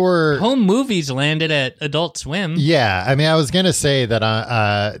sure. Home Movies landed at Adult Swim. Yeah, I mean, I was going to say that,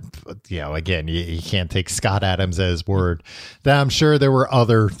 again, you can't take Scott Adams at his word. That I'm sure there were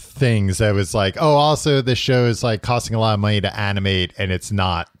other things that was like, oh, also this show is like costing a lot of money to animate and it's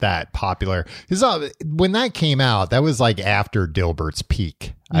not that popular. Because when that came out, that was like after Dilbert's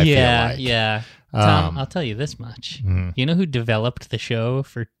peak, I feel like. Yeah. Tom, I'll tell you this much. You know who developed the show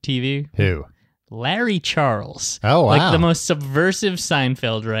for TV? Who? Larry Charles. Oh, wow. Like the most subversive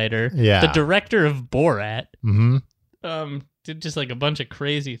Seinfeld writer. Yeah. The director of Borat. Did just like a bunch of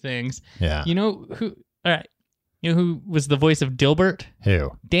crazy things. Yeah. You know who? All right. You know who was the voice of Dilbert? Who?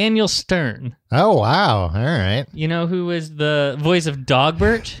 Daniel Stern. Oh, wow. All right. You know who was the voice of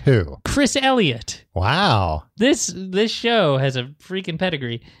Dogbert? Who? Chris Elliott. Wow. This show has a freaking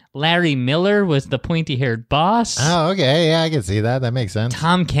pedigree. Larry Miller was the pointy-haired boss. Oh, okay. Yeah, I can see that. That makes sense.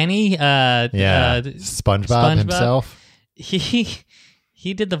 Tom Kenny. SpongeBob himself. He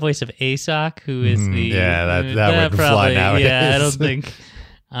did the voice of ASOC, who is the... Yeah, that would fly nowadays. Yeah, I don't think...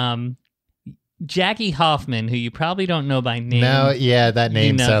 Jackie Hoffman, who you probably don't know by name. No, yeah, that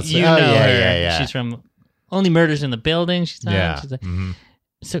name sounds... You know her. Yeah. She's from Only Murders in the Building. She's on. Yeah.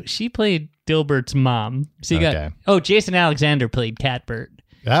 So she played Dilbert's mom. So you got... Jason Alexander played Catbert.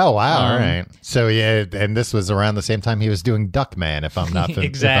 Oh, wow. All right. So, yeah, and this was around the same time he was doing Duckman, if I'm not,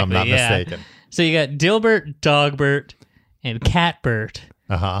 mistaken. So you got Dilbert, Dogbert, and Catbert.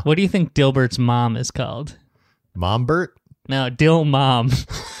 Uh-huh. What do you think Dilbert's mom is called? Mombert? No, Dill Mom.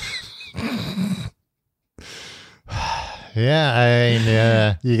 Yeah, I mean,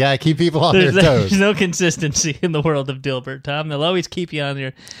 you got to keep people on their toes. There's no consistency in the world of Dilbert, Tom. They'll always keep you on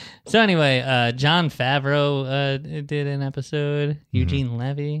there. So anyway, John Favreau did an episode. Eugene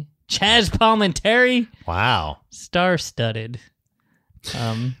Levy. Chaz Palminteri. Wow. Star-studded.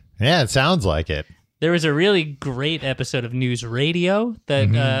 Yeah, it sounds like it. There was a really great episode of News Radio that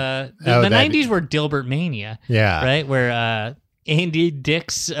the 90s were Dilbert Mania. Yeah. Right? Where Andy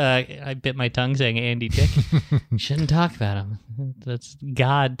Dick's, I bit my tongue saying Andy Dick. Shouldn't talk about him. That's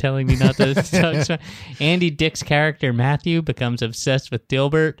God telling me not to talk about Andy Dick's character, Matthew, becomes obsessed with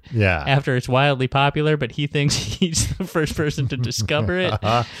Dilbert after it's wildly popular, but he thinks he's the first person to discover it.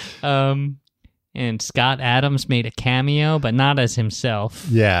 And Scott Adams made a cameo, but not as himself.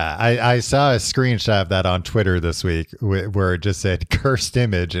 Yeah, I saw a screenshot of that on Twitter this week where it just said cursed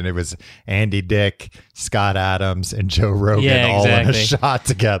image, and it was Andy Dick, Scott Adams, and Joe Rogan all in a shot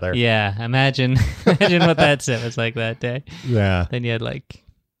together. Yeah, imagine what that set was like that day. Yeah. Then you had like,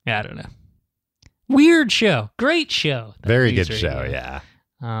 I don't know. Weird show. Great show. Very good show, yeah.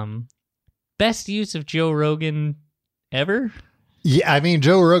 Best use of Joe Rogan ever? Yeah, I mean,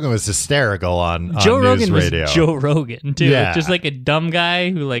 Joe Rogan was hysterical on Joe news Rogan radio. was Joe Rogan, too. Yeah. Just like a dumb guy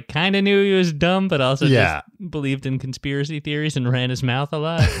who like kind of knew he was dumb, but also Yeah. just believed in conspiracy theories and ran his mouth a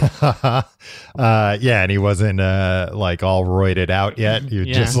lot. Yeah, and he wasn't like all roided out yet.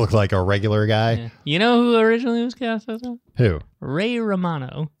 He just looked like a regular guy. Yeah. You know who originally was cast as him? Who? Ray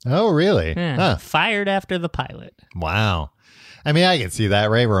Romano. Oh, really? Yeah. Huh. Fired after the pilot. Wow. I mean, I can see that.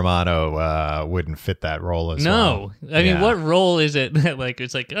 Ray Romano wouldn't fit that role as well. No. I mean, what role is it that, like,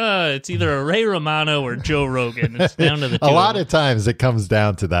 it's like, it's either a Ray Romano or Joe Rogan. It's down to the two. A lot of times it comes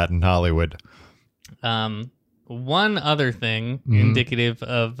down to that in Hollywood. One other thing indicative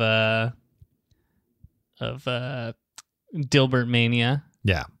of Dilbert mania.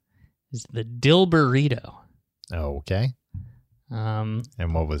 Yeah. Is the Dilburrito. Oh, okay.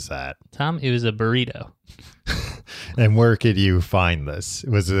 And what was that? Tom, it was a burrito. And where could you find this?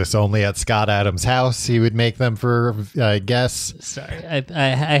 Was this only at Scott Adams' house? He would make them for guests? Sorry,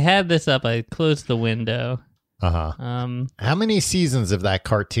 I had this up. I closed the window. Uh-huh. How many seasons of that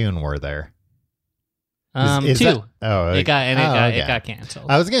cartoon were there? Is 2. It got canceled.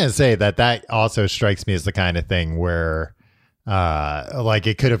 I was going to say that also strikes me as the kind of thing where like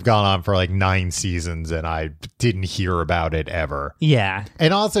it could have gone on for like 9 seasons and I didn't hear about it ever. Yeah.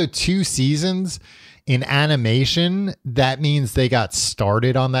 And also 2 seasons in animation, that means they got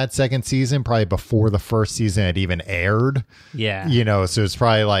started on that second season probably before the first season had even aired. Yeah. You know, so it's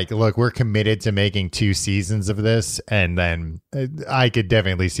probably like, look, we're committed to making 2 seasons of this. And then I could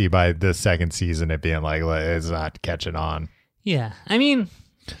definitely see by the second season it being like, it's not catching on. Yeah. I mean,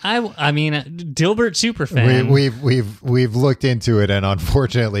 Dilbert superfan. We've looked into it, and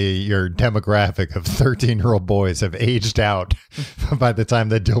unfortunately, your demographic of 13-year-old boys have aged out by the time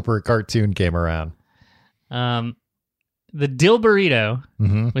the Dilbert cartoon came around. The Dilburrito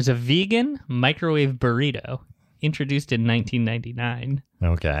was a vegan microwave burrito introduced in 1999.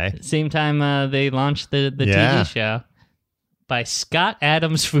 Okay. Same time they launched the TV show by Scott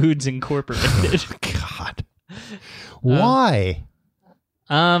Adams Foods Incorporated. God, why?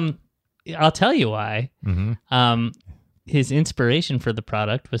 I'll tell you why. His inspiration for the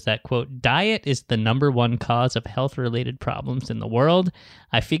product was that, quote, diet is the #1 cause of health-related problems in the world.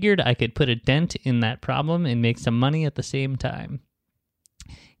 I figured I could put a dent in that problem and make some money at the same time.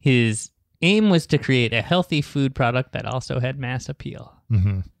 His aim was to create a healthy food product that also had mass appeal,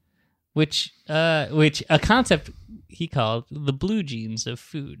 which a concept he called the blue jeans of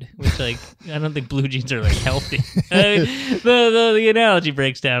food, which, like, I don't think blue jeans are like healthy. The analogy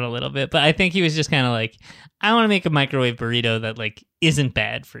breaks down a little bit, but I think he was just kind of like, I want to make a microwave burrito that like isn't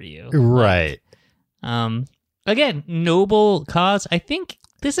bad for you. Right. Again, noble cause. I think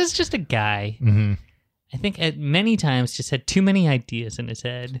this is just a guy. I think at many times just had too many ideas in his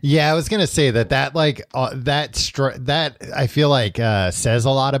head. Yeah, I was gonna say that I feel like says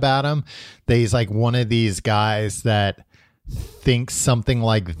a lot about him. That he's like one of these guys that thinks something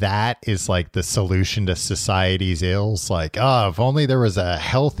like that is like the solution to society's ills. Like, if only there was a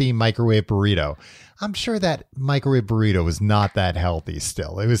healthy microwave burrito. I'm sure that microwave burrito was not that healthy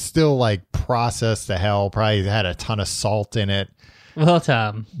still. It was still like processed to hell. Probably had a ton of salt in it. Well,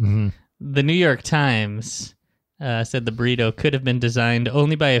 Tom, the New York Times said the burrito could have been designed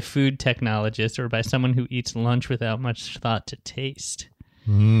only by a food technologist or by someone who eats lunch without much thought to taste.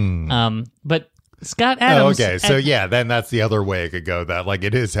 But Scott Adams... okay, so then that's the other way it could go. That like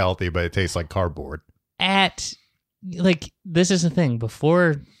it is healthy, but it tastes like cardboard. This is the thing.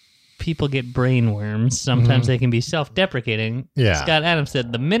 Before people get brain worms, sometimes they can be self-deprecating. Yeah. Scott Adams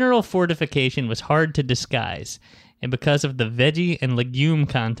said the mineral fortification was hard to disguise, and because of the veggie and legume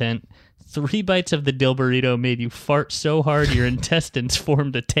content, 3 bites of the Dilburrito made you fart so hard your intestines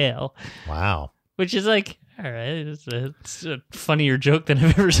formed a tail. Wow. Which is like, all right, it's a funnier joke than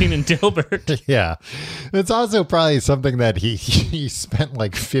I've ever seen in Dilbert. Yeah. It's also probably something that he spent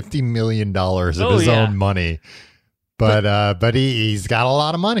like $50 million of his own money. But he's got a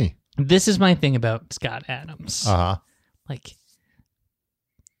lot of money. This is my thing about Scott Adams. Uh-huh. Like,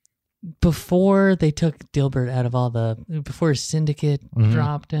 before they took Dilbert out of before Syndicate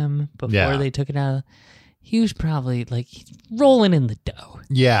dropped him, before they took it out, he was probably like rolling in the dough.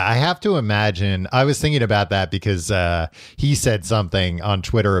 Yeah, I have to imagine. I was thinking about that because he said something on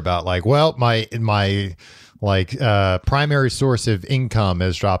Twitter about like, well, my primary source of income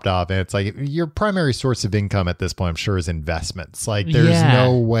has dropped off. And it's like, your primary source of income at this point, I'm sure, is investments. Like, there's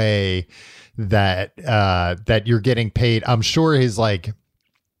no way that that you're getting paid. I'm sure his like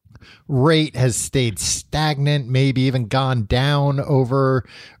rate has stayed stagnant, maybe even gone down over,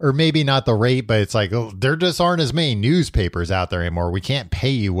 or maybe not the rate, but it's like, oh, there just aren't as many newspapers out there anymore. We can't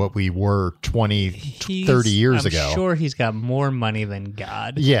pay you what we were 30 years ago. I'm sure he's got more money than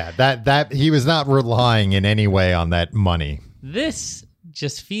God. Yeah, that he was not relying in any way on that money. This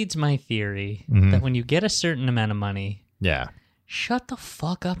just feeds my theory that when you get a certain amount of money, shut the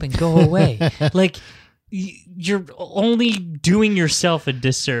fuck up and go away. Like, you're only doing yourself a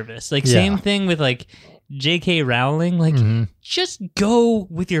disservice. Like, same thing with like J.K. Rowling. Like, just go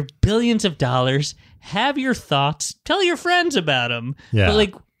with your billions of dollars, have your thoughts, tell your friends about them. But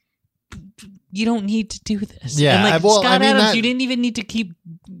like, you don't need to do this. Yeah, and like Scott Adams, you didn't even need to keep.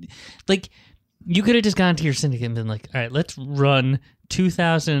 Like, you could have just gone to your syndicate and been like, all right, let's run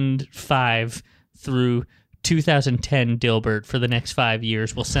 2005 through 2010 Dilbert for the next 5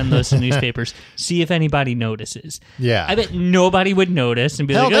 years. We'll send those to newspapers, see if anybody notices. Yeah. I bet nobody would notice and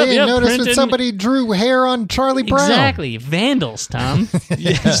be Hell, like, they didn't notice when somebody drew hair on Charlie Brown. Exactly. Vandals, Tom.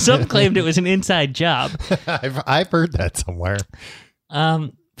 Some claimed it was an inside job. I've heard that somewhere.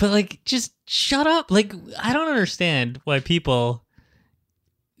 But like, just shut up. Like, I don't understand why people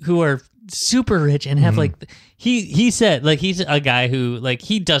who are super rich and have like he said, like, he's a guy who like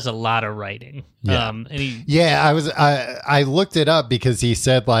he does a lot of writing. I looked it up because he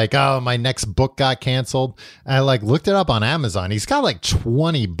said like, oh, my next book got canceled. I like looked it up on Amazon. He's got like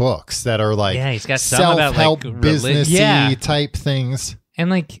 20 books that are like he's got some self-help about, like, businessy type things. And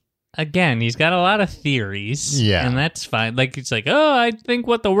like, again, he's got a lot of theories. Yeah. And that's fine. Like, it's like, oh, I think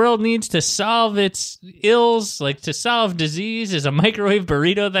what the world needs to solve its ills, like to solve disease, is a microwave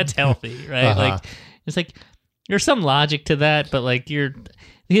burrito that's healthy, right? Like, it's like, there's some logic to that, but like,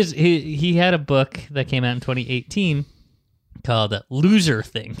 he had a book that came out in 2018 called Loser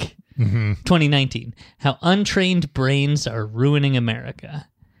Think, 2019, How Untrained Brains Are Ruining America.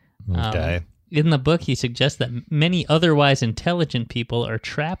 Okay. In the book, he suggests that many otherwise intelligent people are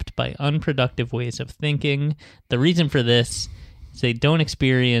trapped by unproductive ways of thinking. The reason for this is they don't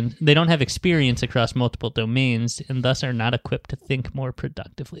have experience across multiple domains, and thus are not equipped to think more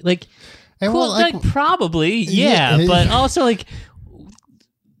productively. Like, and cool, like probably, but also like,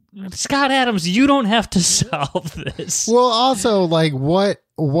 Scott Adams, you don't have to solve this. Well, also, like, what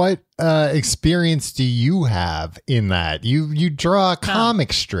experience do you have in that? You draw a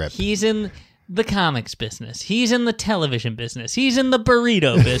comic strip. He's in the comics business. He's in the television business. He's in the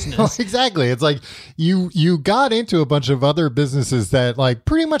burrito business. Exactly. It's like you got into a bunch of other businesses that like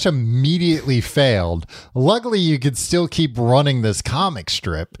pretty much immediately failed. Luckily, you could still keep running this comic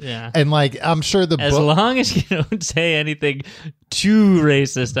strip. Yeah. And like, I'm sure as long as you don't say anything too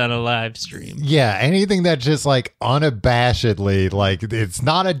racist on a live stream. Yeah. Anything that just like unabashedly, like, it's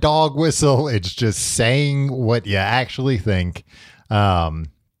not a dog whistle. It's just saying what you actually think.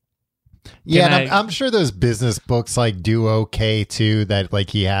 Yeah, and I'm sure those business books like do okay too. That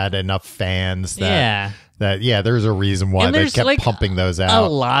like he had enough fans. There's a reason why they kept like pumping those out. A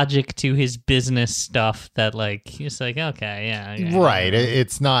logic to his business stuff that like he's like, okay, right.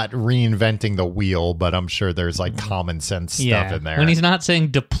 It's not reinventing the wheel, but I'm sure there's like common sense stuff in there. When he's not saying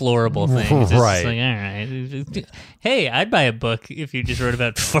deplorable things, right? It's like, all right, hey, I'd buy a book if you just wrote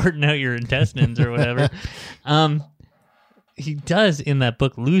about farting out your intestines or whatever. He does in that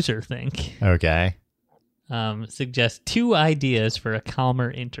book Loser Think. Okay. Suggest 2 ideas for a calmer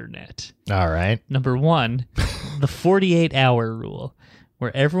internet. All right. Number 1, the 48-hour rule,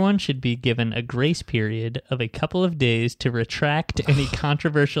 where everyone should be given a grace period of a couple of days to retract any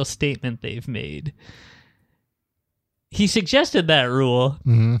controversial statement they've made. He suggested that rule.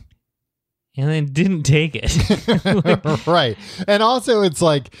 And then didn't take it. Right. And also it's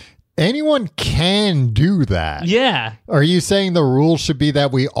like, anyone can do that. Yeah. Are you saying the rule should be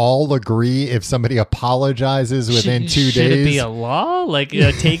that we all agree if somebody apologizes within 2 days? Should it be a law? Like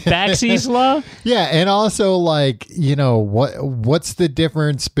a take backsies law? Yeah. And also like, what's the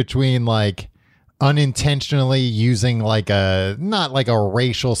difference between like unintentionally using like not like a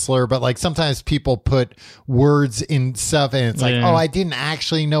racial slur, but like sometimes people put words in stuff and it's like, oh, I didn't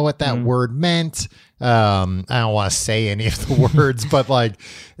actually know what that word meant. I don't want to say any of the words, but like,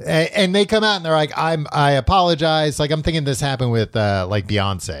 and they come out and they're like, I apologize. Like, I'm thinking this happened with like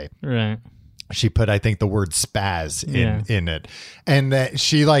Beyonce. Right. She put, I think, the word spaz in it, and that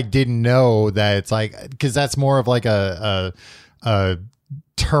she like didn't know that it's like, because that's more of like a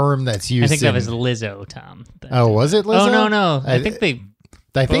term that's used. I think that was Lizzo, Tom. Oh, was it Lizzo? Oh, no. I think they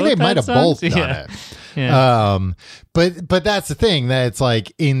might have both done it. Yeah. But that's the thing, that it's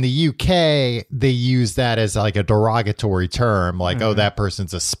like in the UK they use that as like a derogatory term, like oh, that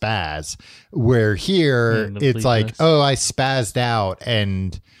person's a spaz. Where here it's like, oh, I spazzed out.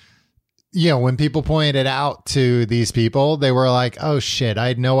 And when people pointed it out to these people, they were like, oh shit, I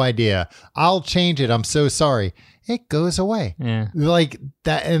had no idea. I'll change it. I'm so sorry. It goes away. Yeah. Like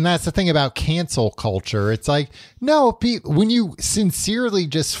that. And that's the thing about cancel culture. It's like, no, when you sincerely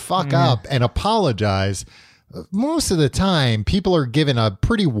just fuck up and apologize, most of the time people are given a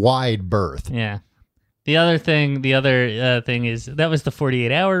pretty wide berth. Yeah. The other thing is that was the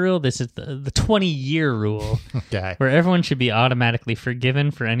 48-hour rule. This is the 20-year rule, okay, where everyone should be automatically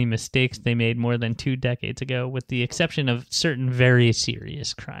forgiven for any mistakes they made more than 2 decades ago, with the exception of certain very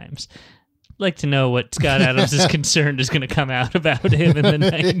serious crimes. I'd like to know what Scott Adams is concerned is going to come out about him in the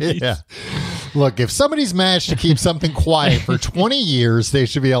 90s. Yeah. Look, if somebody's managed to keep something quiet for 20 years, they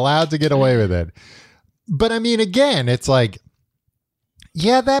should be allowed to get away with it. But I mean, again, it's like,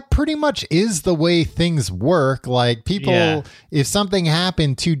 yeah, that pretty much is the way things work. Like people, if something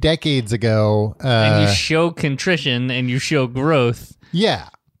happened 2 decades ago, and you show contrition and you show growth. Yeah.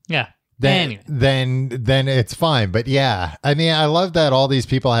 Yeah. Then it's fine. But yeah, I mean, I love that all these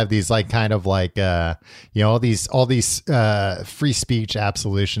people have these like kind of like all these free speech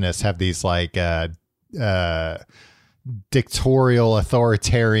absolutionists have these like dictatorial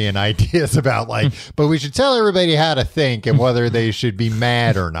authoritarian ideas about like, but we should tell everybody how to think and whether they should be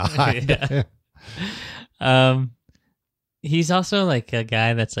mad or not. He's also like a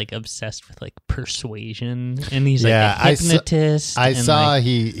guy that's like obsessed with like persuasion, and he's like a hypnotist. I saw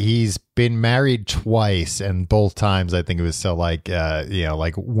he's been married twice, and both times I think it was so like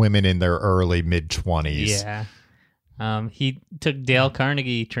like women in their early mid-20s. Yeah. He took Dale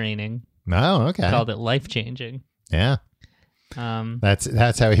Carnegie training. Oh, okay. Called it life-changing. Yeah.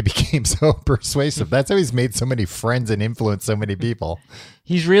 That's how he became so persuasive. That's how he's made so many friends and influenced so many people.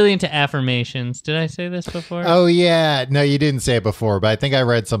 He's really into affirmations. Did I say this before? Oh yeah, no, you didn't say it before, but I think I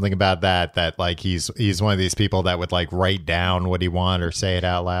read something about that like he's one of these people that would like write down what he wanted or say it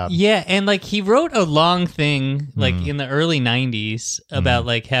out loud. Yeah, and like he wrote a long thing like in the early 90s about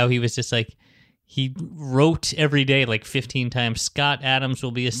like how he was just like, he wrote every day like 15 times, Scott Adams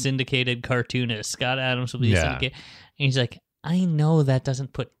will be a syndicated cartoonist. Scott Adams will be a syndicated. And he's like, I know that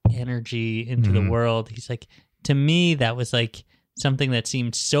doesn't put energy into the world. He's like, to me, that was like something that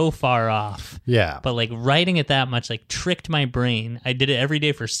seemed so far off. Yeah. But like writing it that much like tricked my brain. I did it every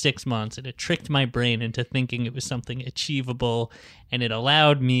day for 6 months, and it tricked my brain into thinking it was something achievable, and it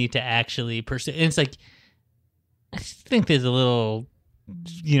allowed me to actually pursue. And it's like, I think there's a little,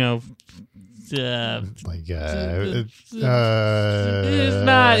 it's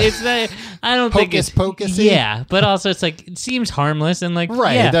not, I don't think it's pocusy. Yeah, but also it's like, it seems harmless and like,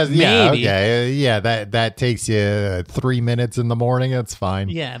 right. Yeah, it does. maybe. Yeah. Okay. Yeah. That takes you 3 minutes in the morning. That's fine.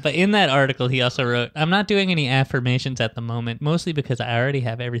 Yeah. But in that article, he also wrote, I'm not doing any affirmations at the moment, mostly because I already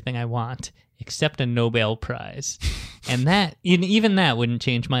have everything I want, except a Nobel Prize. And that, even that wouldn't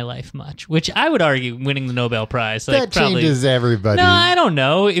change my life much, which I would argue winning the Nobel Prize. Like, that changes everybody. No, I don't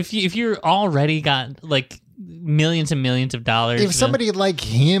know. If you're already got like millions and millions of dollars. If somebody like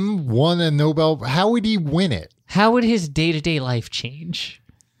him won a Nobel, how would he win it? How would his day-to-day life change?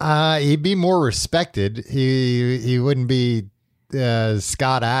 He'd be more respected. He wouldn't be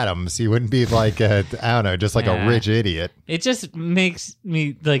Scott Adams. He wouldn't be like I don't know, just like a rich idiot. It just makes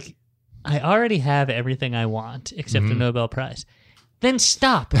me like, I already have everything I want except a Nobel Prize. Then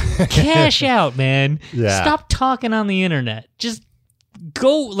stop. Cash out, man. Yeah. Stop talking on the internet. Just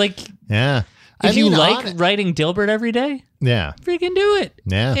go, like... Yeah. If you like writing Dilbert every day, freaking do it.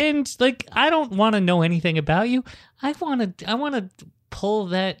 Yeah. And, like, I don't want to know anything about you. I want to pull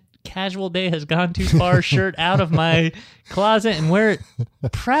that casual day has gone too far shirt out of my closet and wear it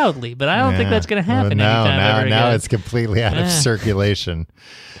proudly. But I don't think that's going to happen anytime ever again. Now it's completely out of circulation.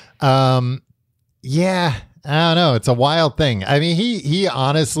 Yeah, I don't know. It's a wild thing. I mean, he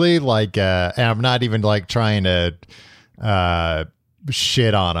honestly, like, and I'm not even like trying to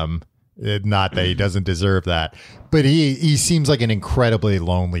shit on him. Not that he doesn't deserve that, but he seems like an incredibly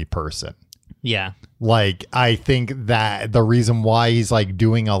lonely person. Yeah. Like, I think that the reason why he's like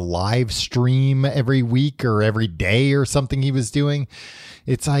doing a live stream every week or every day or something he was doing,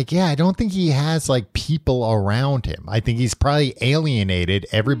 it's like, yeah, I don't think he has like people around him. I think he's probably alienated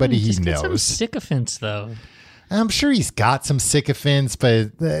everybody he Just knows. get some sycophants, though. I'm sure he's got some sycophants,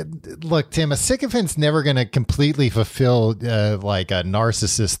 but look, Tim, a sycophant's never going to completely fulfill like a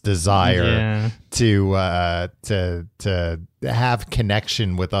narcissist desire to have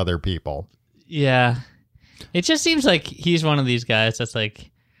connection with other people. Yeah. It just seems like he's one of these guys that's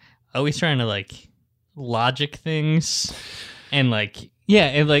like always trying to like logic things and like, yeah,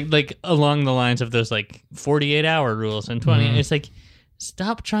 and like along the lines of those like 48-hour rules and 20. It's like,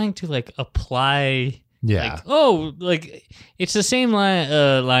 stop trying to like apply. Yeah. Like, oh, like it's the same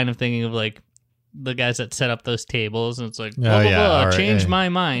line of thinking of like the guys that set up those tables, and it's like, blah, blah, blah, change my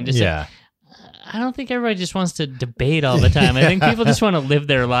mind. It's like, I don't think everybody just wants to debate all the time. I think people just want to live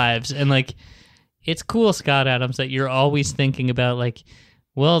their lives. And like, it's cool, Scott Adams, that you're always thinking about like,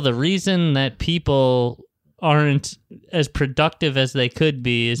 well, the reason that people aren't as productive as they could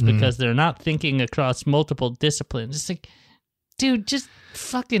be is because they're not thinking across multiple disciplines. It's like, dude, just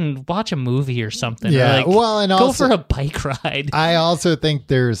fucking watch a movie or something. Yeah, or like, well, and go also, for a bike ride. I also think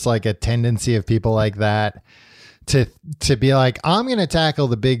there's like a tendency of people like that to be like, I'm going to tackle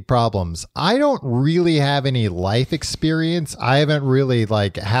the big problems. I don't really have any life experience. I haven't really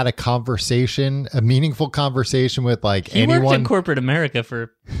like had a meaningful conversation with like anyone. He worked in corporate America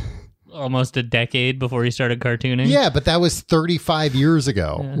for almost a decade before he started cartooning. Yeah, but that was 35 years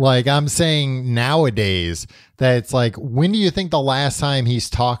ago. Yeah. Like, I'm saying nowadays that it's like, when do you think the last time he's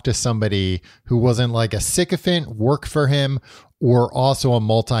talked to somebody who wasn't like a sycophant, worked for him, or also a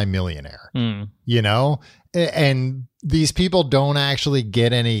multimillionaire? You know? And these people don't actually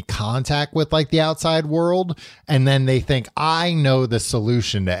get any contact with like the outside world. And then they think, I know the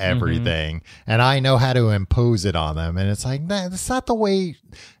solution to everything and I know how to impose it on them. And it's like, that's not the way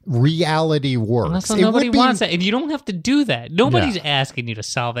reality works. Nobody wants that. And you don't have to do that. Nobody's asking you to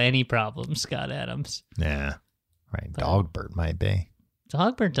solve any problem, Scott Adams. Yeah. Right. Dilbert might be.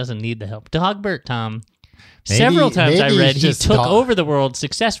 Dilbert doesn't need the help. Dilbert, Tom. Several times I read he took over the world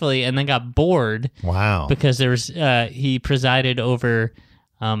successfully and then got bored. Wow. Because there was he presided over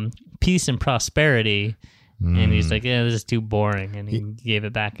peace and prosperity, and he's like, yeah, this is too boring, and he gave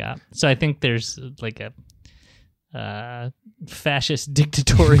it back up. So I think there's like a fascist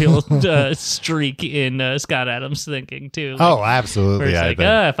dictatorial streak in Scott Adams' thinking too. Like, oh, absolutely. Where it's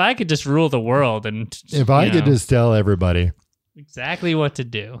like, if I could just rule the world, and if I could just tell everybody exactly what to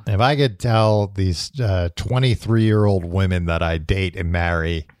do. If I could tell these 23-year-old women that I date and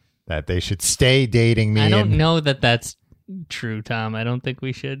marry that they should stay dating me. I don't know that that's true, Tom. I don't think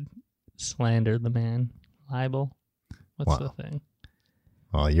we should slander the man. Libel. What's the thing?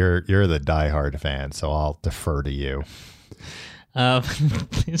 Well, you're the diehard fan, so I'll defer to you.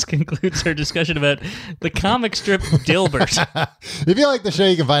 This concludes our discussion about the comic strip Dilbert. If you like the show,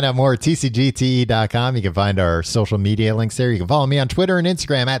 you can find out more at tcgte.com. You can find our social media links there. You can follow me on Twitter and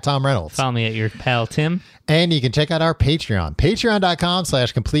Instagram at Tom Reynolds. Follow me at your pal Tim. And you can check out our Patreon,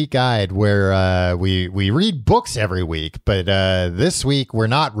 patreon.com/complete guide, where we read books every week. But this week, we're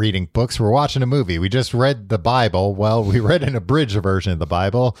not reading books. We're watching a movie. We just read the Bible. Well, we read an abridged version of the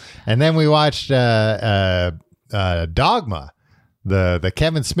Bible. And then we watched Dogma, the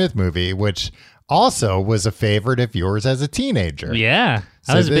Kevin Smith movie, which also was a favorite of yours as a teenager. Yeah.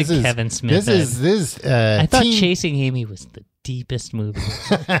 I was a big Kevin Smith fan. I thought Chasing Amy was the deepest movie.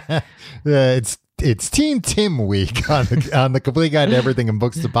 It's Teen Tim week on the Complete Guide to Everything in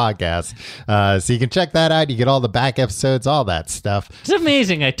Books to Podcast. So you can check that out. You get all the back episodes, all that stuff. It's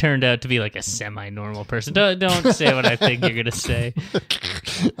amazing I turned out to be like a semi-normal person. Don't say what I think you're going to say.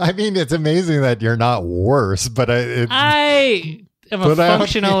 I mean, it's amazing that you're not worse, but I am a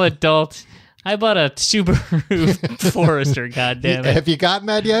functional adult. I bought a Subaru Forester, goddammit. Have you gotten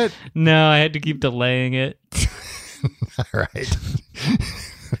that yet? No, I had to keep delaying it. All right.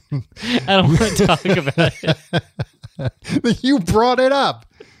 I don't want to talk about it. You brought it up.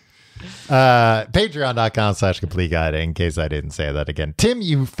 Patreon.com/complete guide, in case I didn't say that again. Tim,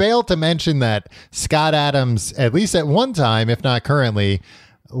 you failed to mention that Scott Adams, at least at one time, if not currently,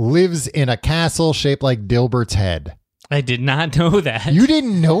 lives in a castle shaped like Dilbert's head. I did not know that. You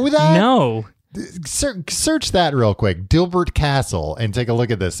didn't know that? No. Search that real quick, Dilbert Castle, and take a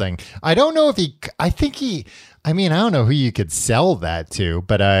look at this thing. I don't know if I don't know who you could sell that to,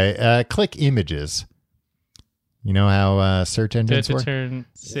 but I click images. You know how search engines work?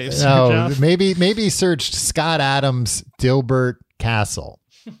 Save search off? Maybe search Scott Adams Dilbert Castle.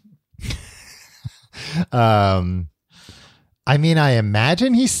 I I mean, I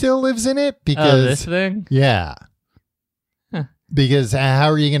imagine he still lives in it because this thing? Yeah. Huh. Because how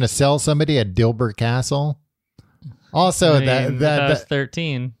are you going to sell somebody at Dilbert Castle? Also, I mean, if I was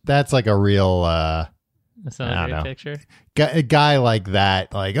 13. That's like a real That's not a great picture. A guy like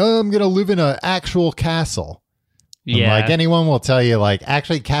that, like, oh, I'm going to live in an actual castle. Yeah. And like anyone will tell you, like,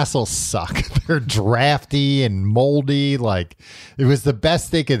 actually castles suck. They're drafty and moldy. Like, it was the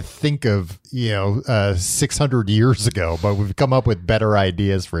best they could think of, 600 years ago, but we've come up with better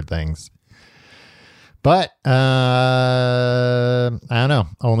ideas for things. But I don't know.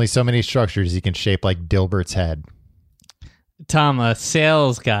 Only so many structures you can shape like Dilbert's head. Tom, a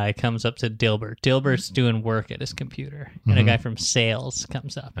sales guy comes up to Dilbert. Dilbert's doing work at his computer, and a guy from sales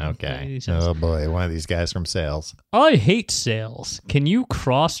comes up. Okay. He says, Oh boy, one of these guys from sales. I hate sales. Can you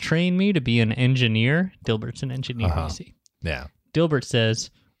cross-train me to be an engineer? Dilbert's an engineer, you see. Yeah. Dilbert says,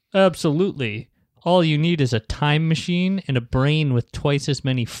 absolutely. All you need is a time machine and a brain with twice as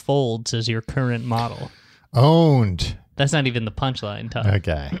many folds as your current model. Owned. That's not even the punchline, Tom.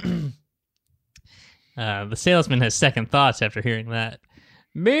 Okay. The salesman has second thoughts after hearing that.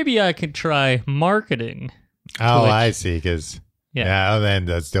 Maybe I could try marketing. Oh, I see. Because then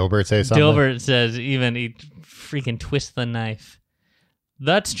does Dilbert say something? Dilbert says even he freaking twists the knife.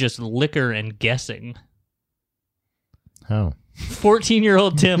 That's just liquor and guessing. Oh.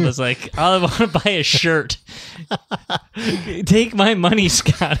 14-year-old Tim was like, I want to buy a shirt. Take my money,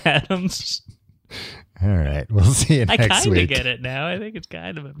 Scott Adams. All right. We'll see you next week. I kind of get it now. I think it's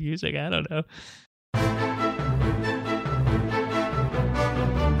kind of amusing. I don't know.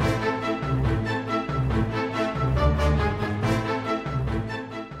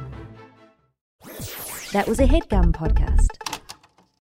 That was a HeadGum podcast.